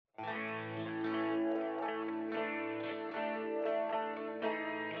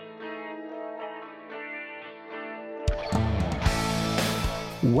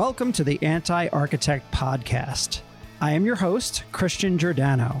Welcome to the Anti-Architect Podcast. I am your host, Christian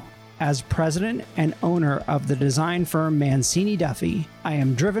Giordano. As president and owner of the design firm Mancini Duffy, I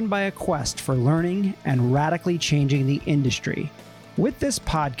am driven by a quest for learning and radically changing the industry. With this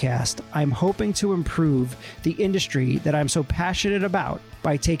podcast, I'm hoping to improve the industry that I'm so passionate about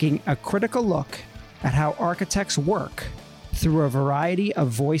by taking a critical look at how architects work through a variety of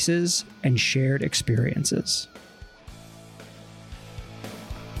voices and shared experiences.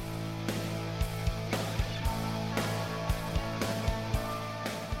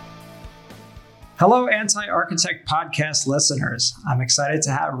 Hello, Anti-Architect Podcast listeners. I'm excited to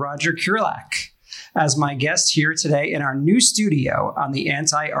have Roger Krulak as my guest here today in our new studio on the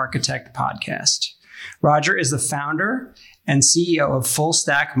Anti-Architect Podcast. Roger is the founder and CEO of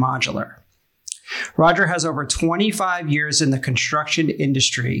FullStack Modular. Roger has over 25 years in the construction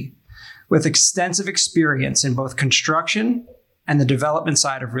industry with extensive experience in both construction and the development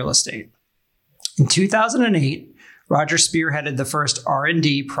side of real estate. In 2008, Roger spearheaded the first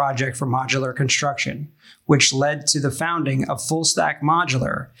R&D project for modular construction, which led to the founding of FullStack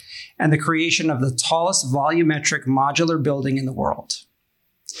Modular and the creation of the tallest volumetric modular building in the world.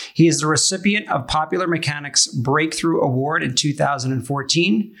 He is the recipient of Popular Mechanics Breakthrough Award in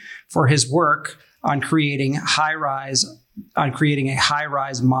 2014 for his work on creating a high-rise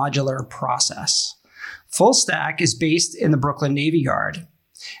modular process. FullStack is based in the Brooklyn Navy Yard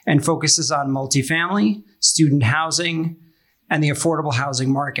and focuses on multifamily, student housing, and the affordable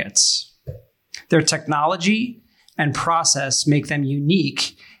housing markets. Their technology and process make them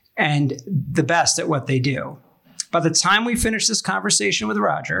unique and the best at what they do. By the time we finish this conversation with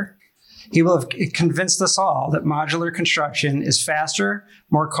Roger, he will have convinced us all that modular construction is faster,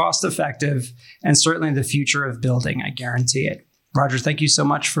 more cost-effective, and certainly the future of building. I guarantee it. Roger, thank you so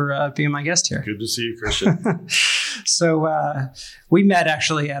much for being my guest here. Good to see you, Christian. So we met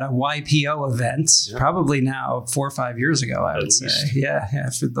actually at a YPO event, probably now 4 or 5 years ago, I would say. Yeah,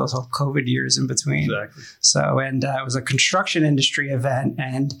 for those whole COVID years in between. Exactly. So, and it was a construction industry event.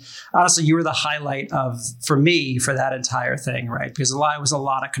 And honestly, you were the highlight for me, for that entire thing, right? Because it was a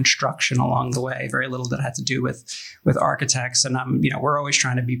lot of construction along the way, very little that had to do with architects. And we're always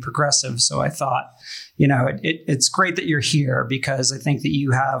trying to be progressive. So I thought, it's great that you're here because I think that you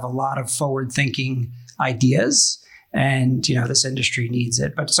have a lot of forward-thinking ideas and, this industry needs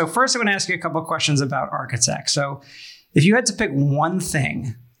it. But so first, I'm going to ask you a couple of questions about architects. So if you had to pick one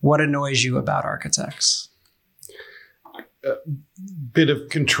thing, what annoys you about architects? Bit of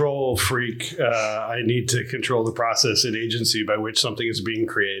control freak. I need to control the process and agency by which something is being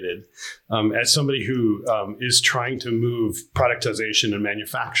created. As somebody who is trying to move productization and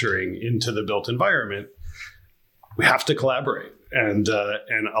manufacturing into the built environment, we have to collaborate. And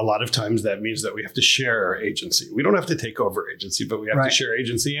a lot of times that means that we have to share agency. We don't have to take over agency, but we have to share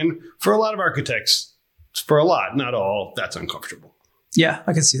agency. And for a lot of architects, for a lot, not all, that's uncomfortable. Yeah,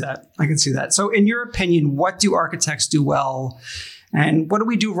 I can see that. So in your opinion, what do architects do well and what do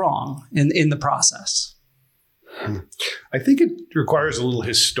we do wrong in the process? I think it requires a little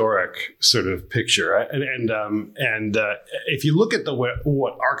historic sort of picture. And if you look at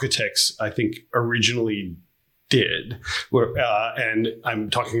what architects, I think, originally did, and I'm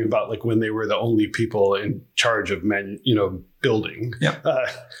talking about like when they were the only people in charge of building,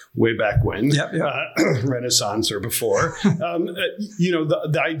 way back when, Renaissance or before.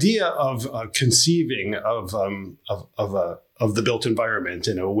 The idea of conceiving of the built environment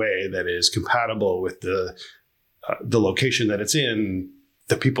in a way that is compatible with the location that it's in,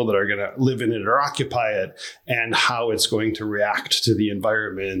 the people that are going to live in it or occupy it, and how it's going to react to the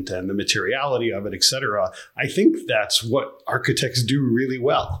environment and the materiality of it, et cetera. I think that's what architects do really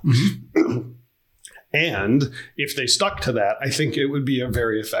well. Mm-hmm. And if they stuck to that, I think it would be a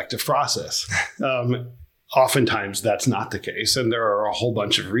very effective process. Oftentimes, that's not the case. And there are a whole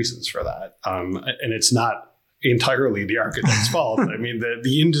bunch of reasons for that. And it's not entirely the architect's fault. I mean,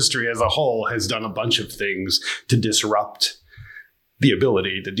 the industry as a whole has done a bunch of things to disrupt the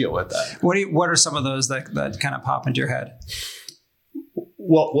ability to deal with that. What are some of those that kind of pop into your head?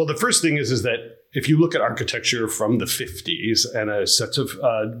 Well, the first thing is that if you look at architecture from the 50s and a set of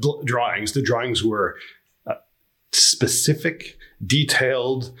drawings, the drawings were specific,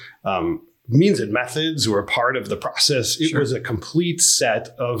 detailed, means and methods were part of the process. It was a complete set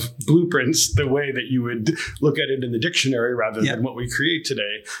of blueprints, the way that you would look at it in the dictionary rather than what we create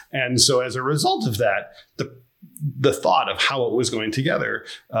today. And so as a result of that, the thought of how it was going together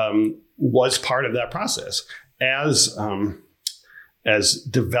was part of that process. As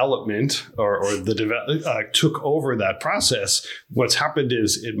development took over that process, what's happened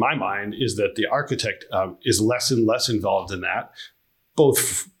is, in my mind, is that the architect is less and less involved in that.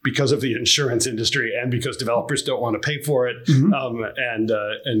 both because of the insurance industry and because developers don't want to pay for it. And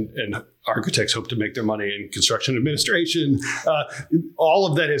architects hope to make their money in construction administration. All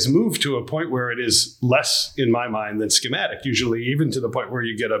of that has moved to a point where it is less, in my mind, than schematic, usually even to the point where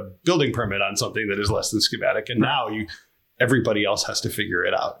you get a building permit on something that is less than schematic. And now everybody else has to figure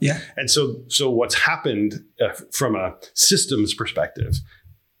it out. Yeah. And so what's happened from a systems perspective,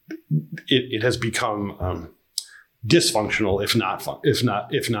 it has become dysfunctional, if not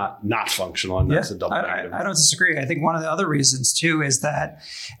functional, and that's a double negative. I don't disagree. I think one of the other reasons too is that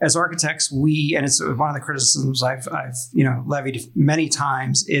as architects, and it's one of the criticisms I've levied many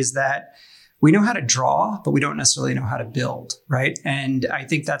times, is that we know how to draw, but we don't necessarily know how to build, right? And I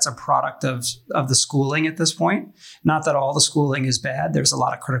think that's a product of the schooling at this point. Not that all the schooling is bad. There's a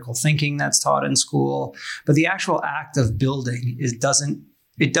lot of critical thinking that's taught in school, but the actual act of building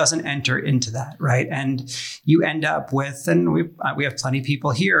doesn't enter into that, right? And you end up with, and we have plenty of people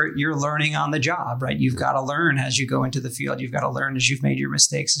here, you're learning on the job, right? You've got to learn as you go into the field. You've got to learn as you've made your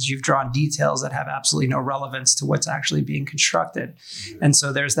mistakes, as you've drawn details that have absolutely no relevance to what's actually being constructed. And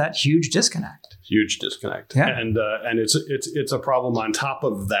so there's that huge disconnect. Yeah. And it's a problem on top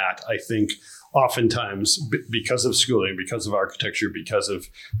of that, I think. Oftentimes, because of schooling, because of architecture, because of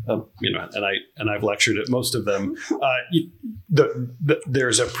and I've lectured at most of them.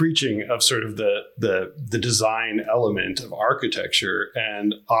 There's a preaching of sort of the design element of architecture,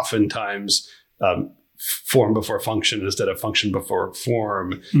 and oftentimes form before function instead of function before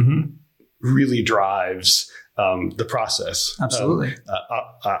form really drives the process. Absolutely.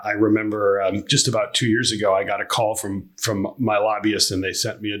 I remember just about 2 years ago, I got a call from my lobbyist, and they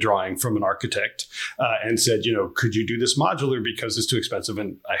sent me a drawing from an architect and said, could you do this modular because it's too expensive?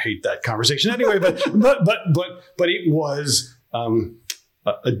 And I hate that conversation anyway. But it was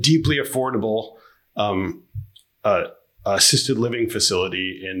a deeply affordable assisted living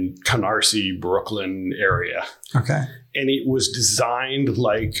facility in Canarsie, Brooklyn area. Okay. And it was designed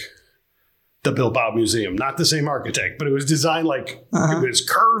like the Bilbao Museum, not the same architect, but it was designed like it was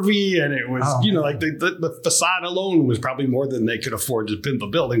curvy, and it was, like the facade alone was probably more than they could afford to build the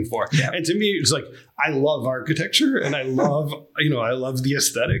building for. Yeah. And to me, it's like, I love architecture, and I love, I love the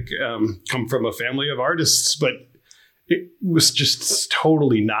aesthetic, come from a family of artists, but it was just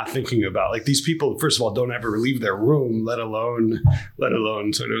totally not thinking about, like, these people, first of all, don't ever leave their room, let alone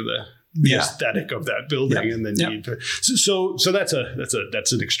sort of the aesthetic of that building and the need for. So that's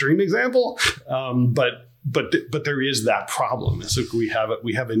an extreme example, but there is that problem. So we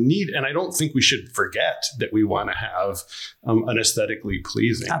have a need, and I don't think we should forget that we want to have an aesthetically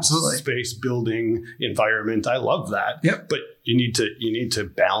pleasing space, building, environment. I love that. Yep. But you need to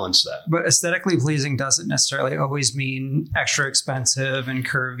balance that. But aesthetically pleasing doesn't necessarily always mean extra expensive and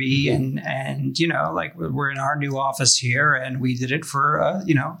curvy, and like we're in our new office here, and we did it for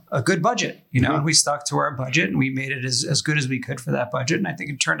a good budget, and we stuck to our budget, and we made it as good as we could for that budget, and I think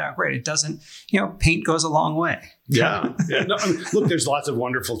it turned out great. It doesn't, paint goes a long way. Yeah. No, look, there's lots of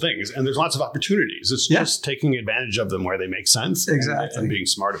wonderful things, and there's lots of opportunities. It's just taking advantage of them where they make sense. Exactly. And being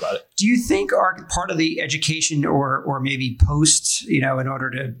smart about it. Do you think part of the education or maybe post, in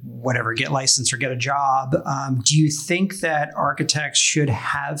order to whatever, get licensed or get a job, do you think that architects should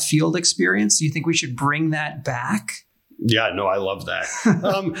have field experience? Do you think we should bring that back? Yeah, no, I love that.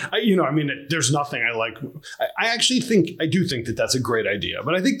 There's nothing I like. I do think that that's a great idea,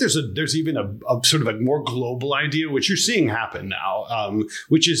 but I think there's even a sort of a more global idea, which you're seeing happen now,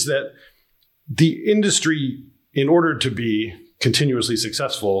 which is that the industry, in order to be continuously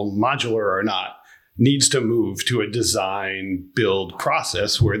successful, modular or not, needs to move to a design build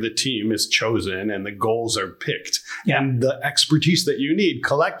process where the team is chosen and the goals are picked, and the expertise that you need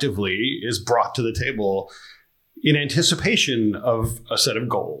collectively is brought to the table in anticipation of a set of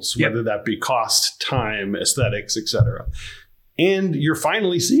goals, whether that be cost, time, aesthetics, et cetera. And you're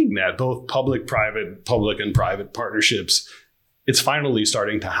finally seeing that, both public and private partnerships. It's finally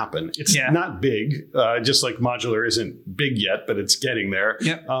starting to happen. It's not big, just like modular isn't big yet, but it's getting there.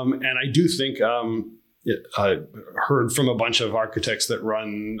 Yep. And I do think I heard from a bunch of architects that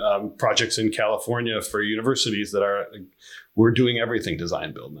run projects in California for universities that we're doing everything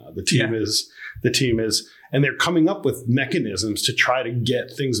design build now. The team is, and they're coming up with mechanisms to try to get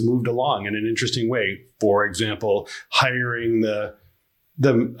things moved along in an interesting way. For example, hiring the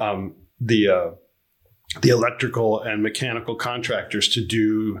the electrical and mechanical contractors to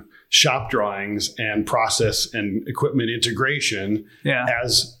do shop drawings and process and equipment integration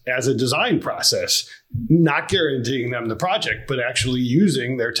as a design process, not guaranteeing them the project, but actually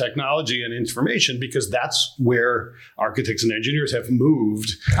using their technology and information, because that's where architects and engineers have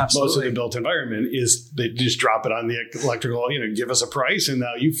moved. Absolutely. Most of the built environment is they just drop it on the electrical, give us a price and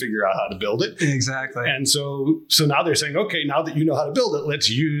now you figure out how to build it. Exactly. And so now they're saying, okay, now that you know how to build it, let's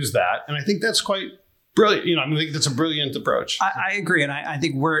use that. And I think that's quite brilliant. I think that's a brilliant approach. I agree. And I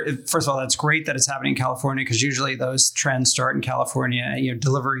think first of all, that's great that it's happening in California, because usually those trends start in California.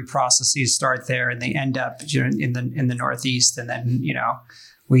 Delivery processes start there and they end up in the Northeast. And then,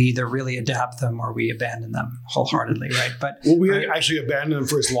 we either really adapt them or we abandon them wholeheartedly, right? But we actually abandon them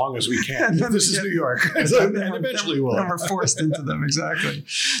for as long as we can. This is New York, and eventually we'll. And we're forced into them, exactly.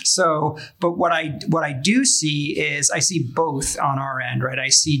 So, but what I do see is I see both on our end, right? I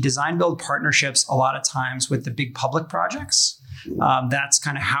see design build partnerships a lot of times with the big public projects. That's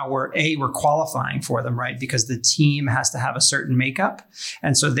kind of how we're qualifying for them, right? Because the team has to have a certain makeup.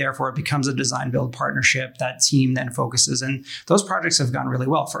 And so therefore it becomes a design build partnership. That team then focuses. And those projects have gone really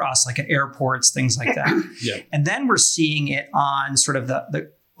well for us, like at airports, things like that. Yeah. And then we're seeing it on sort of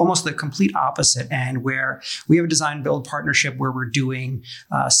the almost the complete opposite end, where we have a design build partnership where we're doing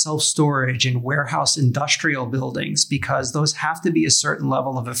self-storage and warehouse industrial buildings, because those have to be a certain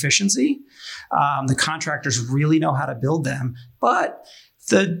level of efficiency. The contractors really know how to build them, but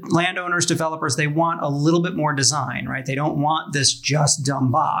the landowners, developers, they want a little bit more design, right? They don't want this just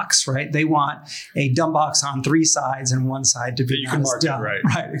dumb box, right? They want a dumb box on three sides and one side to be dumb. Right,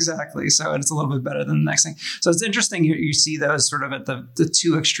 exactly. So it's a little bit better than the next thing. So it's interesting. You see those sort of at the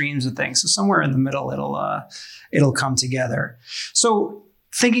two extremes of things. So somewhere in the middle, it'll come together. So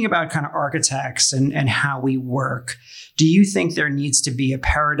thinking about kind of architects and how we work, do you think there needs to be a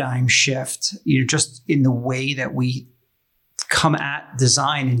paradigm shift, just in the way that we come at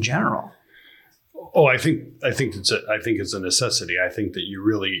design in general? Oh, I think it's a necessity. I think that you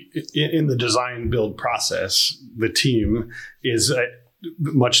really, in the design build process, the team is,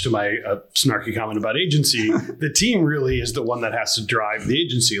 much to my snarky comment about agency, the team really is the one that has to drive the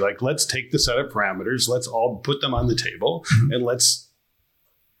agency. Like, let's take the set of parameters, let's all put them on the table, and let's,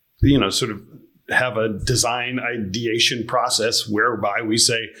 sort of have a design ideation process whereby we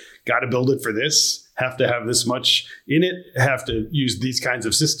say, got to build it for this, have to have this much in it, have to use these kinds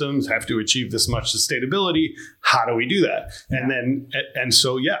of systems, have to achieve this much sustainability. How do we do that? Yeah. And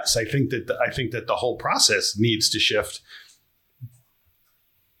so, yes, I think that the whole process needs to shift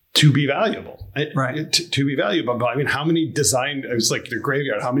to be valuable, right? To be valuable. But I mean, how many design? It's like the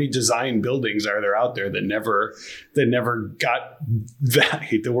graveyard. How many design buildings are there out there that never got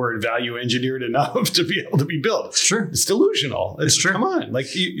the word value engineered enough to be able to be built? It's true. It's delusional. It's true. Come on, like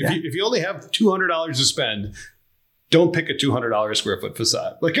if you only have $200 to spend, don't pick a $200 square foot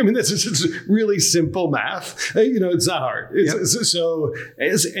facade. Like, I mean, it's really simple math. It's not hard.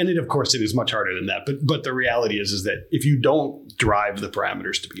 And of course, it is much harder than that. But the reality is that if you don't drive the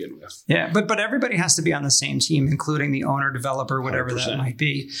parameters to begin with. Yeah, but everybody has to be on the same team, including the owner, developer, whatever 100%. That might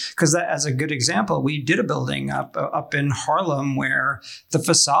be. Because as a good example, we did a building up in Harlem where the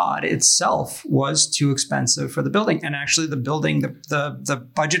facade itself was too expensive for the building. And actually the building, the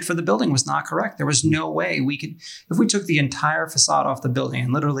budget for the building was not correct. There was no way we could, if we took the entire facade off the building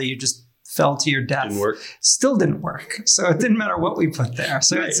and literally you just fell to your death, still didn't work. So it didn't matter what we put there.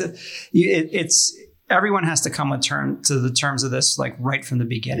 So right. it's everyone has to come to the terms of this like right from the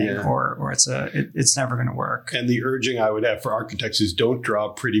beginning, or it's never going to work. And the urging I would have for architects is don't draw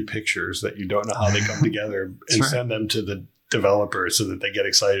pretty pictures that you don't know how they come together and send them to the developers so that they get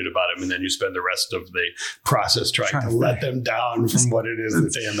excited about them, and then you spend the rest of the process trying to let them down from what it is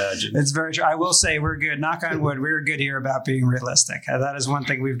that they imagine. It's very true. I will say we're good. Knock on wood. We're good here about being realistic. That is one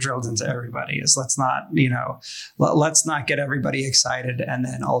thing we've drilled into everybody is let's not get everybody excited and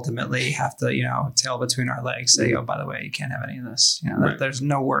then ultimately have to, tail between our legs say, oh, by the way, you can't have any of this. Right. There's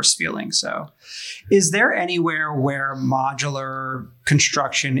no worse feeling. So is there anywhere where modular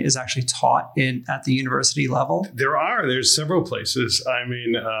construction is actually taught at the university level? There's several places. I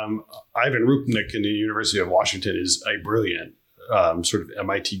mean, Ivan Rupnik in the University of Washington is a brilliant sort of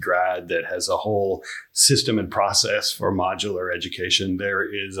MIT grad that has a whole system and process for modular education. There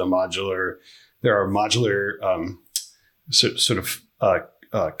are modular sort of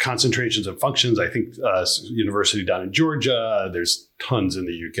concentrations of functions. I think university down in Georgia. There's tons in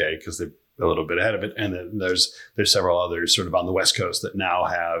the UK because they're a little bit ahead of it, and then there's several others sort of on the West Coast that now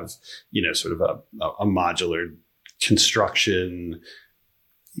have sort of a modular construction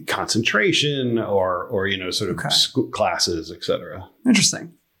concentration or sort of school classes, et cetera.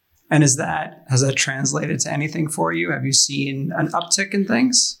 Interesting. And has that translated to anything for you? Have you seen an uptick in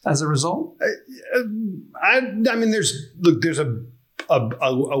things as a result? I mean, there's a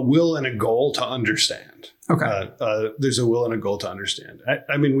will and a goal to understand. Okay. There's a will and a goal to understand.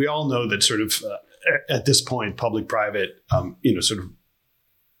 I mean, we all know that sort of at this point, public-private, sort of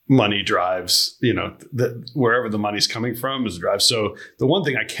money drives, wherever the money's coming from is drives. So the one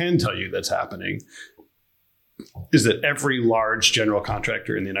thing I can tell you that's happening is that every large general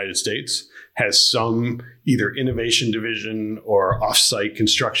contractor in the United States has some either innovation division or offsite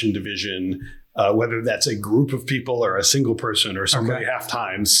construction division, whether that's a group of people or a single person or somebody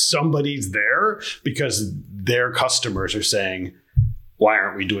half-time, somebody's there because their customers are saying, why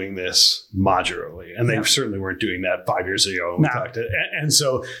aren't we doing this modularly? And they certainly weren't doing that 5 years ago. No. And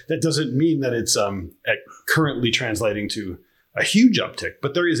so that doesn't mean that it's currently translating to a huge uptick,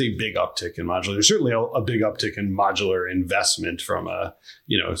 but there is a big uptick in modular. There's certainly a big uptick in modular investment from a,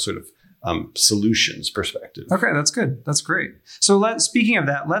 sort of solutions perspective. Okay, that's good. That's great. So speaking of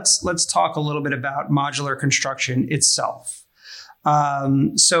that, let's talk a little bit about modular construction itself.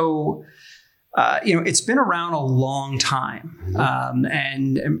 It's been around a long time.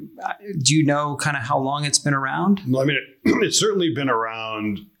 And do you know kind of how long it's been around? Well, I mean, it's certainly been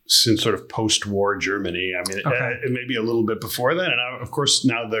around since sort of post-war Germany. I mean, it may be a little bit before that. And of course,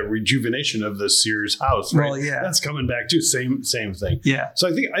 now the rejuvenation of the Sears house, right? Well, yeah. That's coming back too. Same thing. Yeah. So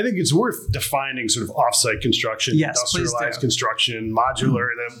I think it's worth defining sort of offsite construction, industrialized construction, modular.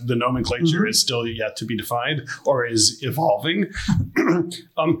 The nomenclature is still yet to be defined or is evolving.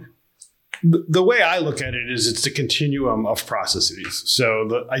 The way I look at it is it's a continuum of processes. So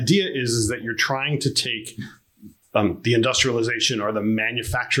the idea is that you're trying to take the industrialization or the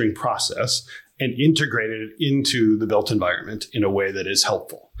manufacturing process and integrate it into the built environment in a way that is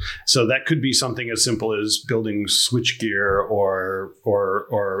helpful. So that could be something as simple as building switchgear or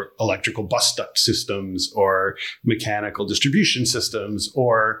electrical bus duct systems or mechanical distribution systems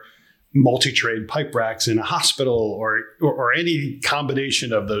or multi-trade pipe racks in a hospital or any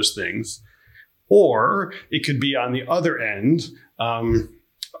combination of those things. Or it could be on the other end, a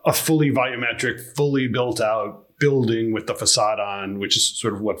fully volumetric, fully built out building with the facade on, which is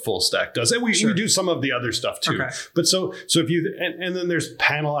sort of what FullStack does. And we do some of the other stuff too. Okay. But so if you, and then there's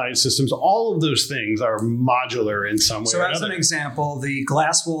panelized systems, all of those things are modular in some way. So as an example, the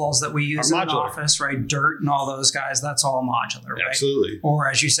glass walls that we use in an office, right? Dirt and all those guys, that's all modular, right? Absolutely. Or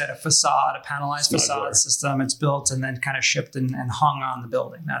as you said, a panelized facade system, it's built and then kind of shipped and hung on the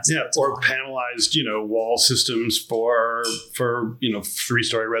building. That's or panelized, wall systems for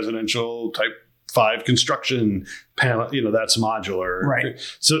 3-story residential type 5 construction panel, that's modular. Right.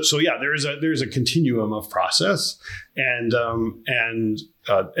 So there's a continuum of process and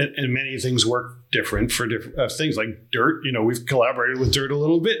many things work different for different things like dirt. We've collaborated with dirt a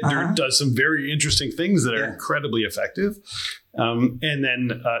little bit. Dirt does some very interesting things that are incredibly effective.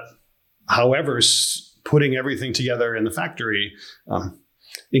 However, putting everything together in the factory,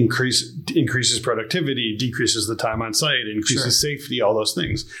 increases productivity, decreases the time on site, increases safety, all those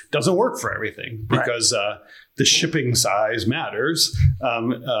things. Doesn't work for everything because the shipping size matters,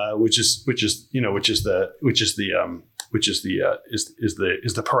 which is the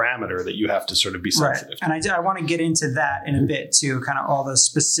parameter that you have to sort of be sensitive to. And I want to get into that in a bit too, kind of all the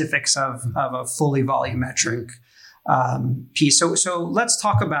specifics of a fully volumetric piece. So let's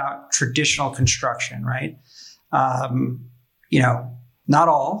talk about traditional construction, right? Not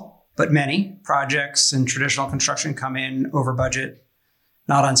all, but many projects in traditional construction come in over budget,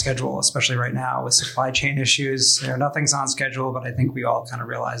 not on schedule, especially right now with supply chain issues. Nothing's on schedule, but I think we all kind of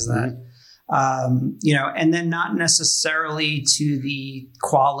realize that. And then not necessarily to the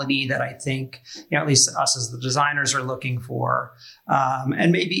quality that I think, at least us as the designers are looking for.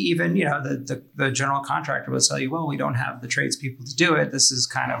 And maybe even, the general contractor will tell you, well, we don't have the tradespeople to do it. This is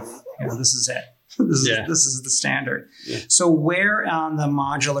kind of, this is it. This is the standard. Yeah. So where on the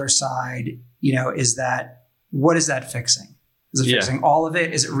modular side, what is that fixing? Is it fixing all of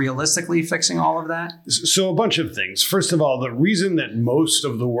it? Is it realistically fixing all of that? So a bunch of things. First of all, the reason that most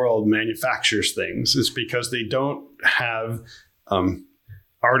of the world manufactures things is because they don't have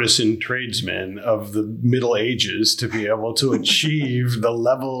artisan tradesmen of the Middle Ages to be able to achieve the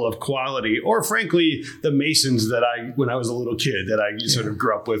level of quality, or frankly, the masons that when I was a little kid, that I sort of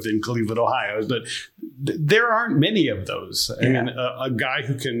grew up with in Cleveland, Ohio. But there aren't many of those. I mean, a guy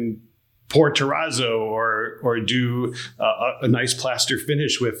who can pour terrazzo or do a nice plaster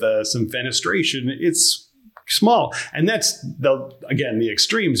finish with some fenestration, it's small. And that's the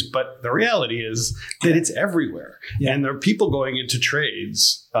extremes, but the reality is that it's everywhere. Yeah. And there are people going into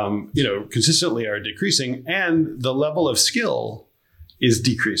trades, consistently are decreasing, and the level of skill is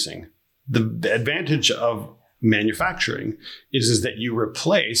decreasing. The advantage of manufacturing is that you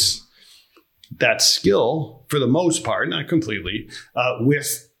replace that skill for the most part, not completely,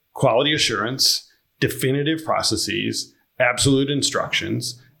 with quality assurance, definitive processes, absolute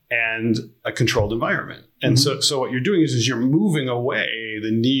instructions, and a controlled environment. And so what you're doing is you're moving away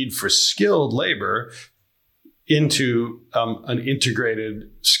the need for skilled labor into an integrated,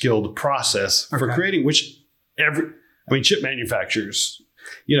 skilled process for creating, which chip manufacturers,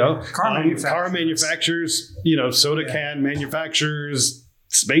 car manufacturers, soda can manufacturers,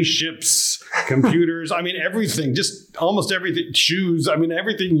 spaceships, computers. I mean, everything, just almost everything, shoes. I mean,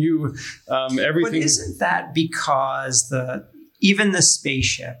 everything everything. But isn't that because even the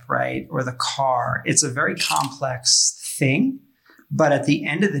spaceship, right, or the car, it's a very complex thing. But at the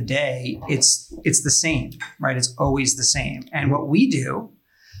end of the day, it's the same, right? It's always the same. And what we do,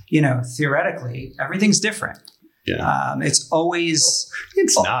 theoretically, everything's different. Yeah. It's always.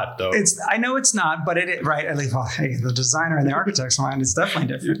 It's not though. I know it's not, but it right. At least, the designer and the architect's mind, it's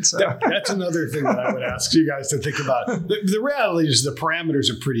definitely different. So. That's another thing that I would ask you guys to think about. The reality is the parameters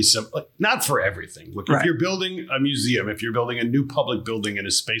are pretty simple. Not for everything. Look, if you're building a museum, if you're building a new public building in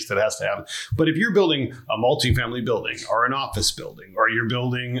a space that has to have, but if you're building a multifamily building or an office building or you're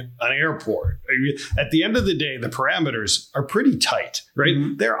building an airport, at the end of the day, the parameters are pretty tight, right?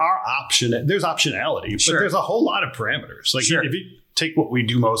 Mm-hmm. There's optionality, but there's a whole lot of parameters. Like if you take what we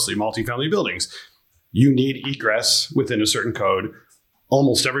do mostly, multifamily buildings, you need egress within a certain code.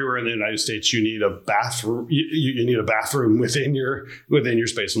 Almost everywhere in the United States, you need a bathroom. You need a bathroom within your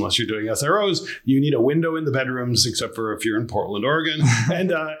space, unless you're doing SROs. You need a window in the bedrooms, except for if you're in Portland, Oregon,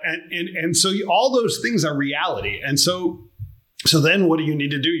 and so all those things are reality. And so then what do you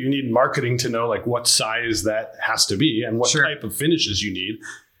need to do? You need marketing to know like what size that has to be and what type of finishes you need.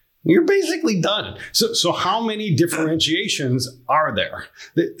 You're basically done. So how many differentiations are there?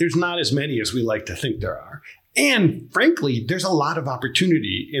 There's not as many as we like to think there are. And frankly, there's a lot of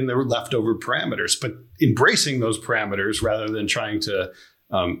opportunity in the leftover parameters, but embracing those parameters rather than trying to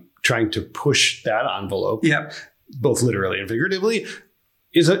push that envelope, both literally and figuratively,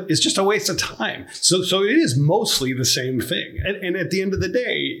 is just a waste of time. So it is mostly the same thing. And at the end of the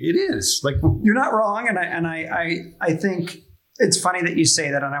day, it is. Like, you're not wrong. And I think it's funny that you say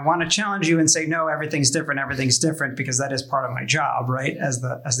that, and I want to challenge you and say, no, everything's different, because that is part of my job, right, as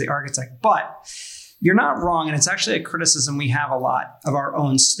the architect. But you're not wrong, and it's actually a criticism we have a lot of our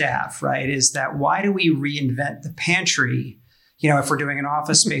own staff, right, is that why do we reinvent the pantry, if we're doing an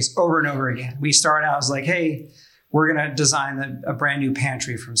office space over and over again? We start out as like, hey, we're going to design a brand new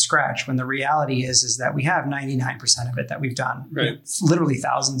pantry from scratch, when the reality is that we have 99% of it that we've done literally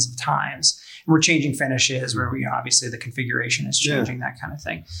thousands of times. We're changing finishes where obviously the configuration is changing, that kind of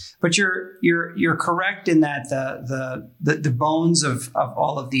thing. But you're correct in that the bones of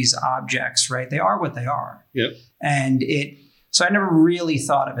all of these objects, right? They are what they are. Yep. And so I never really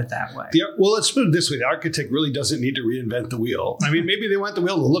thought of it that way. Yeah, well, let's put it this way. The architect really doesn't need to reinvent the wheel. I mean, maybe they want the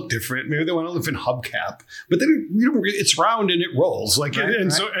wheel to look different. Maybe they want a different hubcap. But then it's round and it rolls. So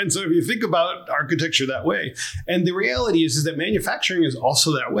if you think about architecture that way, and the reality is that manufacturing is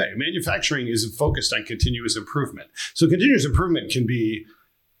also that way. Manufacturing is focused on continuous improvement. So continuous improvement can be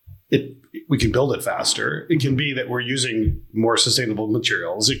we can build it faster. It can be that we're using more sustainable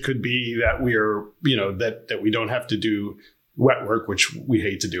materials. It could be that that we don't have to do wet work, which we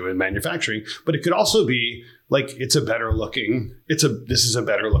hate to do in manufacturing, but it could also be like this is a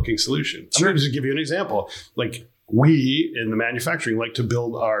better looking solution. Sure. I'm going to just give you an example. Like, we in the manufacturing like to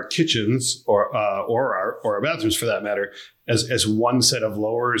build our kitchens or our bathrooms, for that matter, as one set of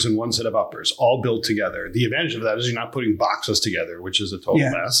lowers and one set of uppers, all built together. The advantage of that is you're not putting boxes together, which is a total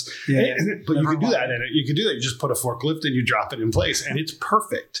mess. Yeah. But you can do that, and you can do that. You just put a forklift and you drop it in place, and it's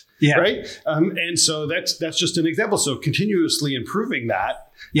perfect. Yeah. Right. And so that's just an example. So continuously improving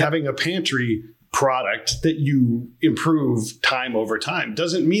that, having a pantry product that you improve time over time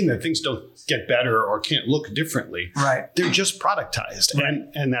doesn't mean that things don't get better or can't look differently. Right. They're just productized. Right.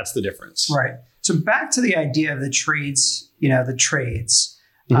 And that's the difference. Right. So back to the idea of the trades, the trades.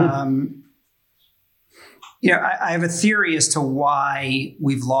 Mm-hmm. I have a theory as to why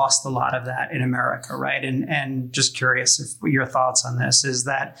we've lost a lot of that in America, right? And just curious if your thoughts on this is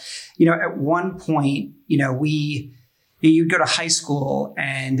that, at one point, you'd go to high school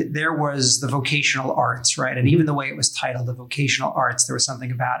and there was the vocational arts, right? And even the way it was titled, the vocational arts, there was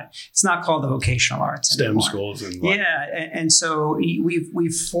something about it. It's not called the vocational arts STEM anymore. Schools. And and so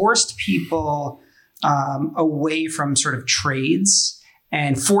we've forced people away from sort of trades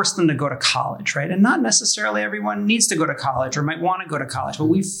and force them to go to college, right? And not necessarily everyone needs to go to college or might want to go to college, but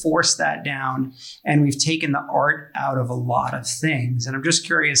we've forced that down and we've taken the art out of a lot of things. And I'm just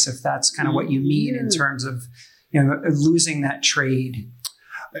curious if that's kind of what you mean in terms of, losing that trade.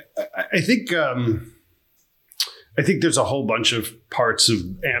 I think there's a whole bunch of parts of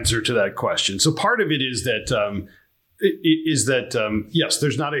answer to that question. So part of it is that yes,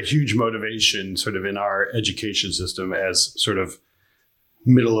 there's not a huge motivation sort of in our education system as sort of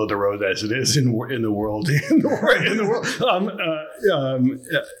middle of the road as it is in the world.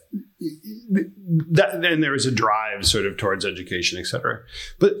 Then there is a drive sort of towards education, et cetera.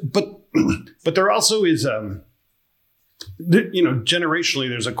 But there also is, generationally,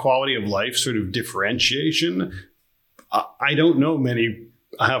 there's a quality of life sort of differentiation. I don't know many.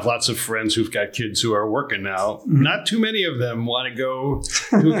 I have lots of friends who've got kids who are working now. Mm-hmm. Not too many of them want to go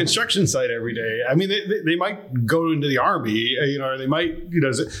to a construction site every day. I mean, they might go into the Army, or they might,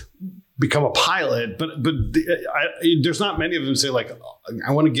 become a pilot. But there's not many of them say like,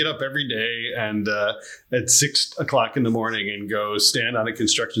 I want to get up every day and at 6 o'clock in the morning and go stand on a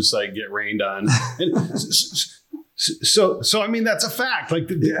construction site, get rained on. And so I mean, that's a fact. Like,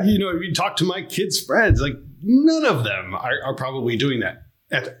 you talk to my kids' friends, like none of them are probably doing that.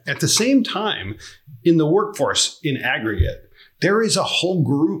 At the same time, in the workforce in aggregate, there is a whole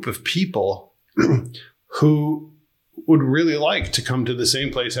group of people who would really like to come to the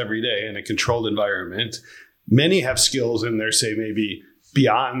same place every day in a controlled environment. Many have skills and they're, say, maybe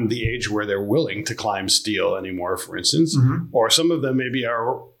beyond the age where they're willing to climb steel anymore, for instance. Mm-hmm. Or some of them maybe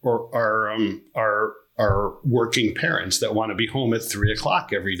are working parents that want to be home at 3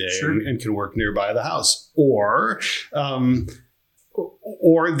 o'clock every day. Sure. and can work nearby the house. Or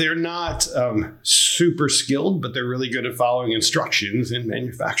they're not super skilled, but they're really good at following instructions, and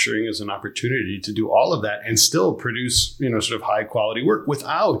manufacturing is an opportunity to do all of that and still produce, sort of high quality work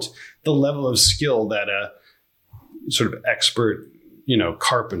without the level of skill that a sort of expert,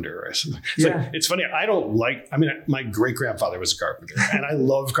 carpenter is. It's funny. My great grandfather was a carpenter and I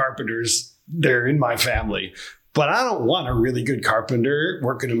love carpenters. They're in my family. But I don't want a really good carpenter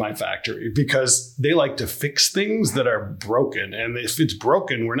working in my factory because they like to fix things that are broken. And if it's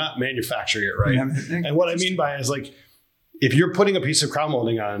broken, we're not manufacturing it right. And what I mean by it is like, if you're putting a piece of crown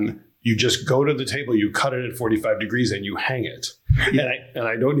molding on, you just go to the table, you cut it at 45 degrees and you hang it. Yeah. And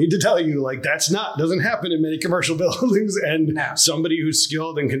I don't need to tell you, like, doesn't happen in many commercial buildings. And somebody who's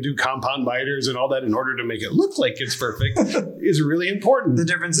skilled and can do compound miters and all that in order to make it look like it's perfect is really important. The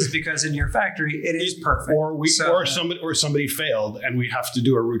difference is because in your factory, it is perfect. Or somebody failed and we have to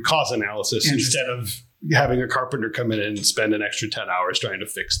do a root cause analysis instead of having a carpenter come in and spend an extra 10 hours trying to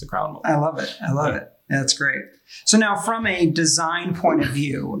fix the crown mold. I love it. That's great. So now from a design point of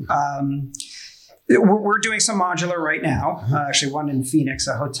view, we're doing some modular right now, actually one in Phoenix,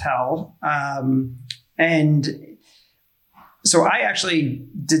 a hotel. And so I actually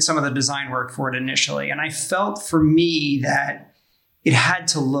did some of the design work for it initially. And I felt for me that it had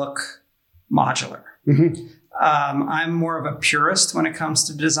to look modular. Mm-hmm. I'm more of a purist when it comes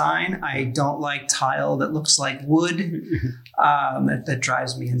to design. I don't like tile that looks like wood. That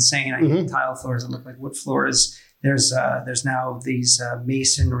drives me insane. I hate tile floors that look like wood floors. There's now these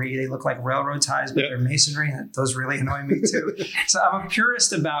masonry. They look like railroad ties, but they're masonry. Those really annoy me too. So I'm a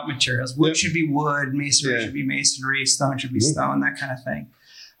purist about materials. Wood should be wood. Masonry should be masonry. Stone should be stone. That kind of thing.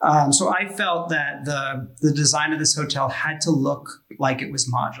 So I felt that the design of this hotel had to look like it was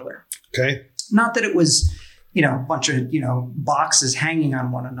modular. Okay. Not that it was, a bunch of, boxes hanging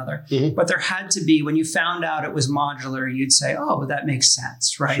on one another. Mm-hmm. But there had to be, when you found out it was modular, you'd say, oh, well, that makes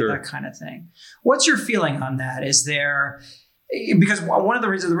sense, right? Sure. That kind of thing. What's your feeling on that? Is there, because one of the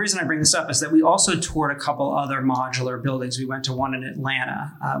reason I bring this up is that we also toured a couple other modular buildings. We went to one in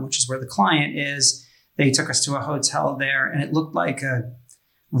Atlanta, which is where the client is. They took us to a hotel there and it looked like a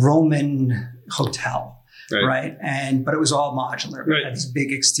Roman hotel. Right. But it was all modular. Right. It had this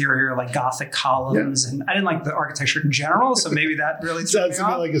big exterior, like Gothic columns. Yeah. And I didn't like the architecture in general. So maybe that really sounds to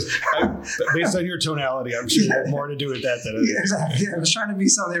me like based on your tonality, I'm sure you had more to do with that than it is. Exactly. Yeah, I was trying to be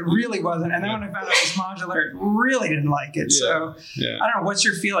something it really wasn't. And then when I found out it was modular, I really didn't like it. Yeah. So I don't know. What's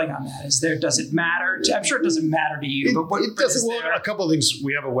your feeling on that? Does it matter? I'm sure it doesn't matter to you. But what it doesn't. Well, a couple of things.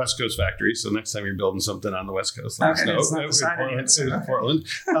 We have a West Coast factory. So next time you're building something on the West Coast, let us know. It's not in Portland.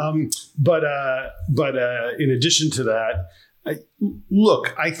 But in addition to that,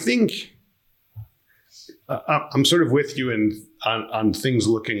 I think I'm sort of with you on things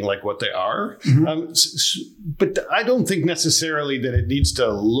looking like what they are. Mm-hmm. But I don't think necessarily that it needs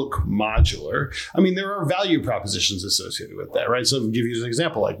to look modular. I mean, there are value propositions associated with that, right? So I'll give you an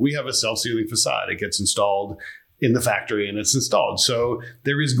example. Like we have a self-sealing facade. It gets installed in the factory and it's installed. So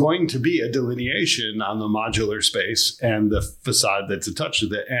there is going to be a delineation on the modular space and the facade that's attached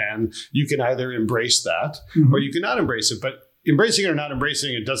to it. And you can either embrace that or you cannot embrace it. But embracing it or not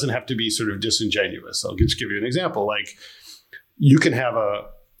embracing it doesn't have to be sort of disingenuous. I'll just give you an example. Like you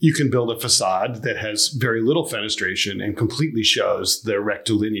can build a facade that has very little fenestration and completely shows the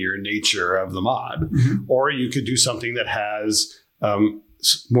rectilinear nature of the mod. Or you could do something that has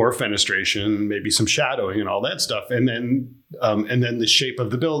more fenestration, maybe some shadowing and all that stuff. And then the shape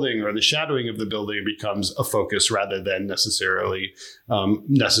of the building or the shadowing of the building becomes a focus rather than necessarily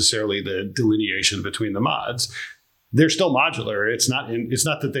the delineation between the mods. They're still modular. It's not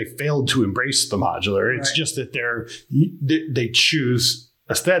that they failed to embrace the modular. It's just that they choose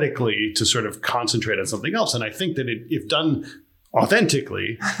aesthetically to sort of concentrate on something else. And I think that if done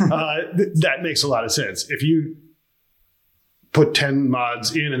authentically, that makes a lot of sense. If you put 10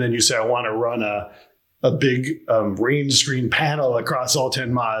 mods in and then you say, I want to run a big rain screen panel across all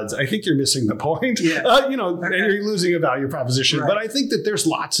 10 mods, I think you're missing the point. And you're losing a value proposition. Right. But I think that there's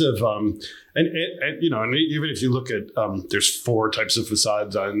lots of, and even if you look at, there's 4 types of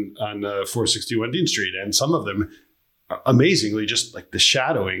facades on 461 Dean Street, and some of them amazingly just like the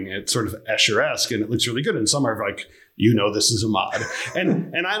shadowing, it's sort of Escher-esque and it looks really good. And some are like, this is a mod.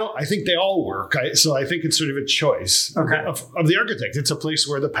 And I think they all work. So I think it's sort of a choice of the architect. It's a place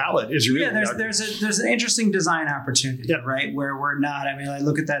where the palette is really. Yeah, there's an interesting design opportunity, right? Where we're not, I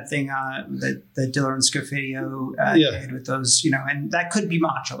look at that thing that Diller and Scofidio did with those, and that could be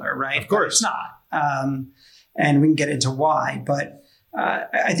modular, right? Of course. But it's not. And we can get into why, but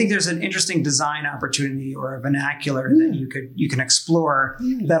I think there's an interesting design opportunity or a vernacular that you can explore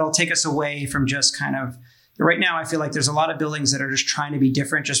that'll take us away from just kind of. Right now, I feel like there's a lot of buildings that are just trying to be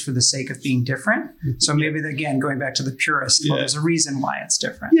different just for the sake of being different. So maybe, again, going back to the purist, there's a reason why it's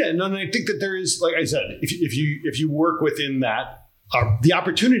different. Yeah, no, and I think that there is, like I said, if you work within that, the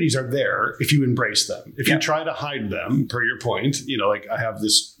opportunities are there if you embrace them. If you try to hide them, per your point, like I have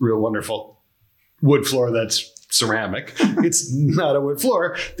this real wonderful wood floor that's ceramic. It's not a wood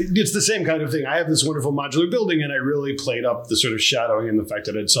floor. It's the same kind of thing. I have this wonderful modular building and I really played up the sort of shadowing and the fact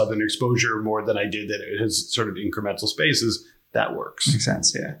that it had southern exposure more than I did that it has sort of incremental spaces. That works. Makes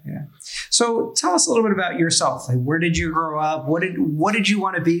sense. Yeah. So tell us a little bit about yourself. Like, where did you grow up? What did you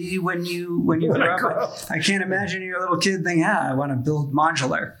want to be when you grew up? I can't imagine you're a little kid thinking, I want to build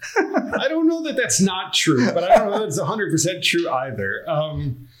modular. I don't know that that's not true, but I don't know that it's 100% true either.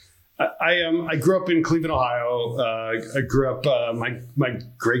 I grew up in Cleveland, Ohio. I grew up, my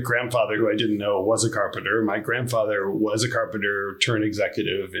great-grandfather, who I didn't know, was a carpenter. My grandfather was a carpenter turned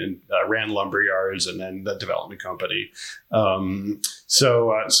executive and ran lumber yards and then the development company.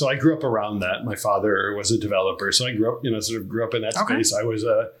 So I grew up around that. My father was a developer. So I grew up, grew up in that space. I was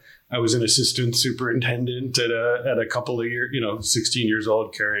an assistant superintendent at a couple of years, 16 years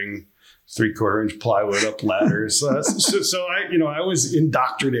old, carrying 3/4 inch plywood up ladders. So I was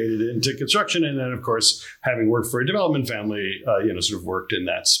indoctrinated into construction. And then, of course, having worked for a development family, sort of worked in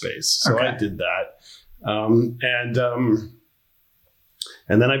that space. So I did that.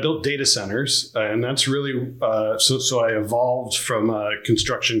 And then I built data centers. And that's really, so I evolved from a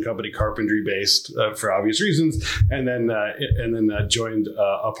construction company, carpentry based for obvious reasons. And then joined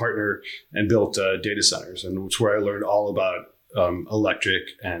a partner and built data centers. And it's where I learned all about electric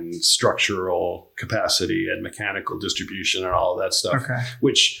and structural capacity and mechanical distribution and all of that stuff,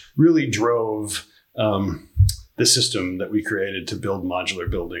 which really drove the system that we created to build modular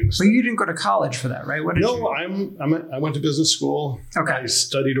buildings. But you didn't go to college for that, right? I went to business school. I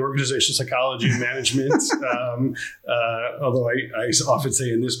studied organizational psychology and management. Although I often say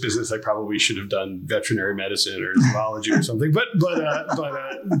in this business, I probably should have done veterinary medicine or zoology or something, but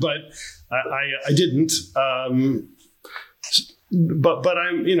I didn't. But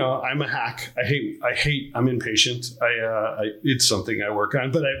I'm a hack. I'm impatient. It's something I work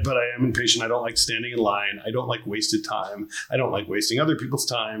on, but I am impatient. I don't like standing in line. I don't like wasted time. I don't like wasting other people's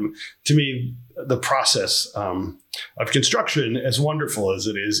time. To me, the process of construction, as wonderful as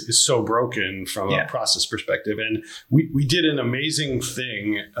it is so broken from a process perspective. And we did an amazing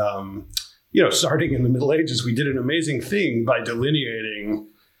thing, starting in the Middle Ages, we did an amazing thing by delineating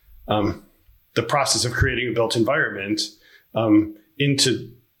the process of creating a built environment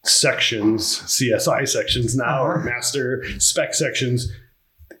into sections, CSI sections now, or master spec sections.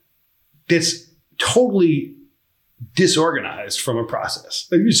 That's totally disorganized from a process.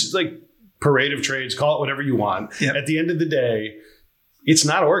 It's just like parade of trades, call it whatever you want. Yep. At the end of the day, it's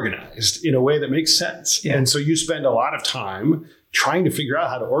not organized in a way that makes sense. Yeah. And so you spend a lot of time trying to figure out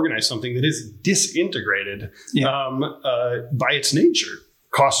how to organize something that is disintegrated by its nature.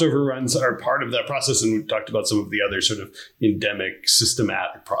 cost overruns are part of that process. And we talked about some of the other sort of endemic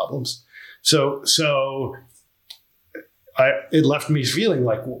systematic problems. So it left me feeling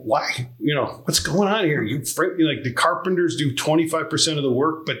like, why, what's going on here? Like the carpenters do 25% of the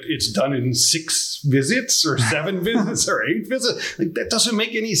work, but it's done in 6 visits or 7 visits or 8 visits. Like that doesn't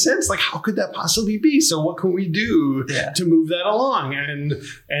make any sense. Like how could that possibly be? So what can we do to move that along? And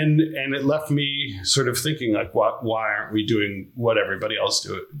it left me sort of thinking like, why aren't we doing what everybody else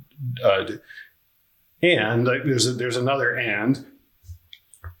do? And there's another and.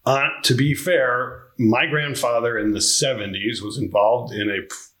 To be fair, my grandfather in the 70s was involved in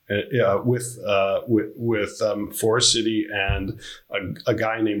with Forest City and a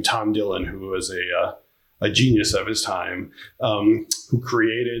guy named Tom Dillon, who was a genius of his time, who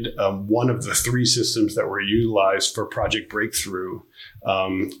created one of the 3 systems that were utilized for Project Breakthrough,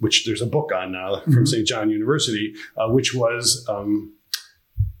 which there's a book on now from St. John University, which was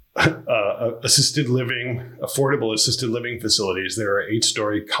assisted living, affordable assisted living facilities. There are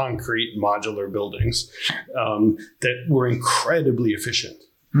 8-story concrete modular buildings that were incredibly efficient.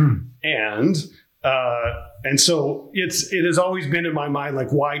 And so it has always been in my mind,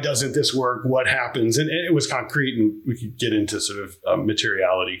 like, why doesn't this work? What happens? And it was concrete, and we could get into sort of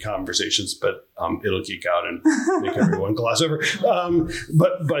materiality conversations, but it'll geek out and make everyone gloss over.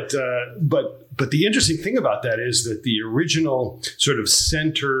 But the interesting thing about that is that the original sort of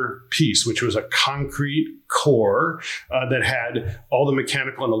center piece, which was a concrete core that had all the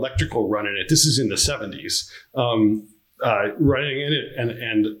mechanical and electrical run in it. This is in the 70s. Running in it,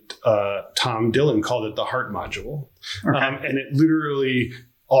 and Tom Dillon called it the heart module. Okay. And it literally,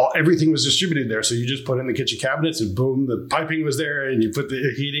 everything was distributed there. So you just put in the kitchen cabinets and boom, the piping was there, and you put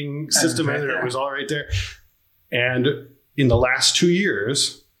the heating system in there. It was all right there. And in the last 2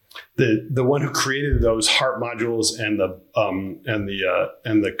 years, the one who created those heart modules and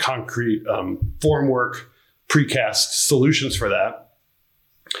the concrete formwork precast solutions for that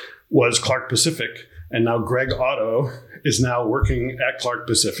was Clark Pacific. And now Greg Otto is now working at Clark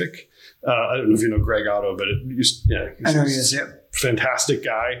Pacific. I don't know if you know Greg Otto, but he's I know he is. Yep. Fantastic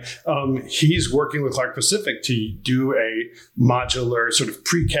guy. He's working with Clark Pacific to do a modular sort of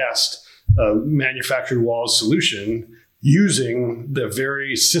precast manufactured walls solution using the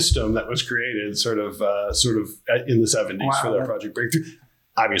very system that was created sort of in the 70s for that Project Breakthrough.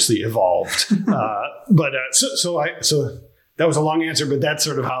 Obviously evolved, so. That was a long answer, but that's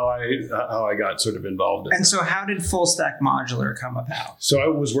sort of how I got sort of involved in And so how did FullStack Modular come about? So I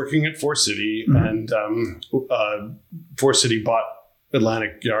was working at Forest City, and Forest City bought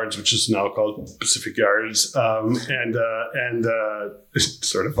Atlantic Yards, which is now called Pacific Yards, and it's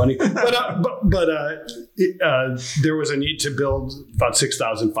sort of funny, but there was a need to build about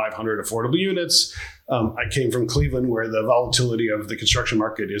 6,500 affordable units. I came from Cleveland, where the volatility of the construction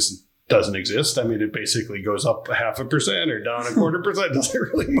market doesn't exist. I mean, it basically goes up 0.5% or down 0.25%. It doesn't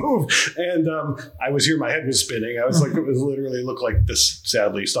really move. And I was here, my head was spinning. I was like, it was literally looked like this,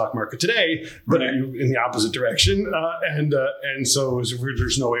 sadly, stock market today, but in the opposite direction. And so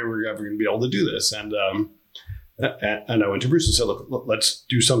there's no way we're ever going to be able to do this. And I went to Bruce and said, look, let's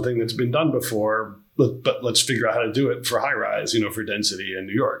do something that's been done before, but let's figure out how to do it for high rise, for density in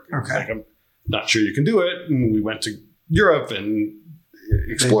New York. Okay. Like, I'm not sure you can do it. And we went to Europe and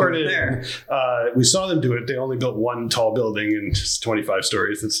explored it. There. We saw them do it. They only built one tall building and just 25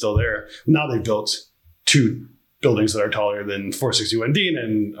 stories that's still there. Now they've built 2 buildings that are taller than 461 Dean.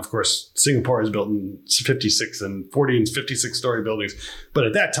 And of course, Singapore has built in 56 and 40 and 56 story buildings, but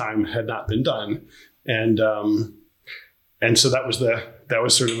at that time had not been done. And so that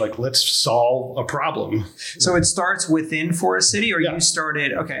was sort of like, let's solve a problem. So it starts within Forest City, or you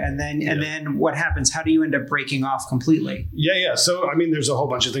started, okay, and then what happens? How do you end up breaking off completely? Yeah. So, I mean, there's a whole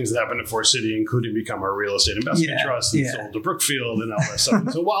bunch of things that happened at Forest City, including become our real estate investment trust and sold to Brookfield and all that stuff.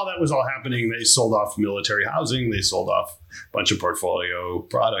 And so while that was all happening, they sold off military housing, they sold off a bunch of portfolio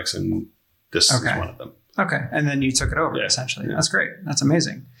products, and this is one of them. Okay. And then you took it over, essentially. Yeah. That's great. That's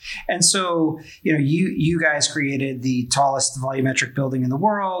amazing. And so, you guys created the tallest volumetric building in the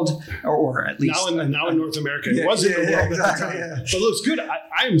world, or at least now in North America. It was in the world at the time. Yeah. But it looks good.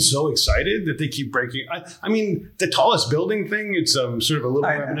 I am so excited that they keep breaking. I mean, the tallest building thing, it's sort of a little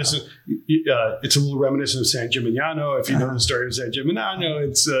reminiscent. It's a little reminiscent of San Gimignano. If you know the story of San Gimignano,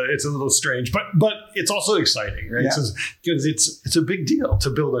 it's a little strange, but it's also exciting, right? Yeah. Because it's a big deal to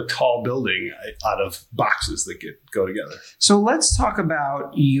build a tall building out of boxes that go together. So let's talk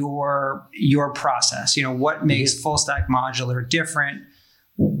about your process. What makes FullStack Modular different?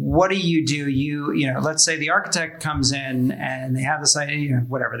 what do? Let's say the architect comes in and they have this idea,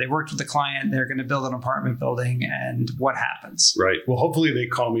 whatever, they worked with the client, they're going to build an apartment building, and what happens? Right. Well, hopefully they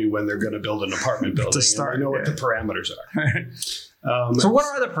call me when they're going to build an apartment building To start, and I know what the parameters are. So what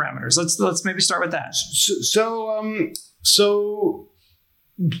are the parameters? Let's maybe start with that. So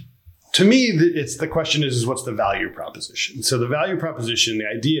to me, the question is what's the value proposition? So the value proposition, the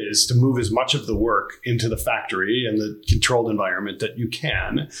idea is to move as much of the work into the factory and the controlled environment that you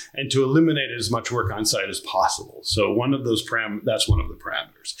can, and to eliminate as much work on site as possible. So one of those that's one of the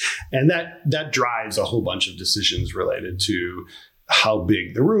parameters. And that drives a whole bunch of decisions related to how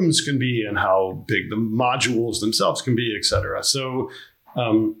big the rooms can be and how big the modules themselves can be, et cetera.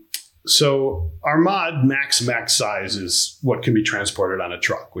 So our mod max size is what can be transported on a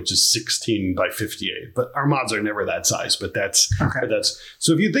truck, which is 16 by 58. But our mods are never that size. But that's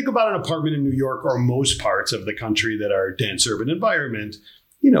so if you think about an apartment in New York or most parts of the country that are dense urban environment,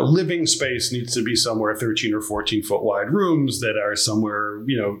 living space needs to be somewhere 13 or 14 foot wide rooms that are somewhere,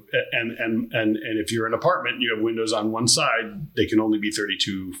 and if you're an apartment, you have windows on one side, they can only be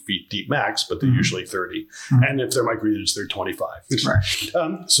 32 feet deep max, but they're usually 30. Mm-hmm. And if they're micro-units, they're 25. Right.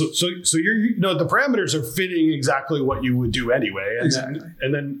 So you're, the parameters are fitting exactly what you would do anyway.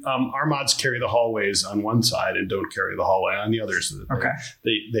 And then our mods carry the hallways on one side and don't carry the hallway on the other. So that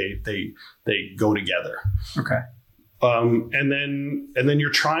they go together. Okay. And then you're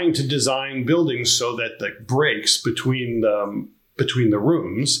trying to design buildings so that the breaks between the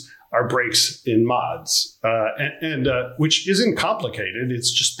rooms are breaks in mods, and which isn't complicated. It's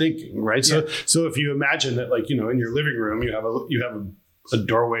just thinking, right? Yeah. So if you imagine that, in your living room, you have a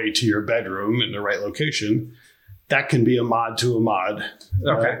doorway to your bedroom in the right location, that can be a mod to a mod.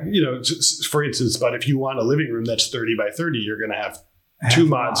 Okay. For instance, but if you want a living room that's 30 by 30, you're going to have two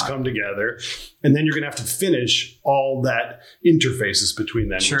mods come together, and then you're going to have to finish all that interfaces between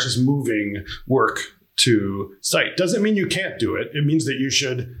them, which is moving work to site. Doesn't mean you can't do it. It means that you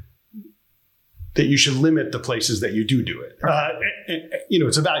should limit the places that you do it. Okay.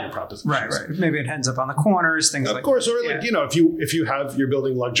 It's a value proposition. Right. Maybe it ends up on the corners, things like that. Of course, or if you're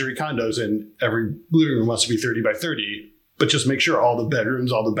building luxury condos and every living room wants to be 30 by 30, but just make sure all the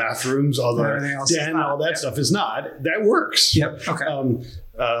bedrooms, all the bathrooms, all the den, all that stuff is not. That works. Yep. Okay.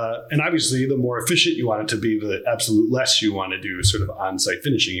 And obviously, the more efficient you want it to be, the absolute less you want to do sort of on-site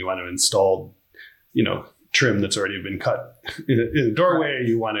finishing. You want to install, trim that's already been cut in a doorway. Right.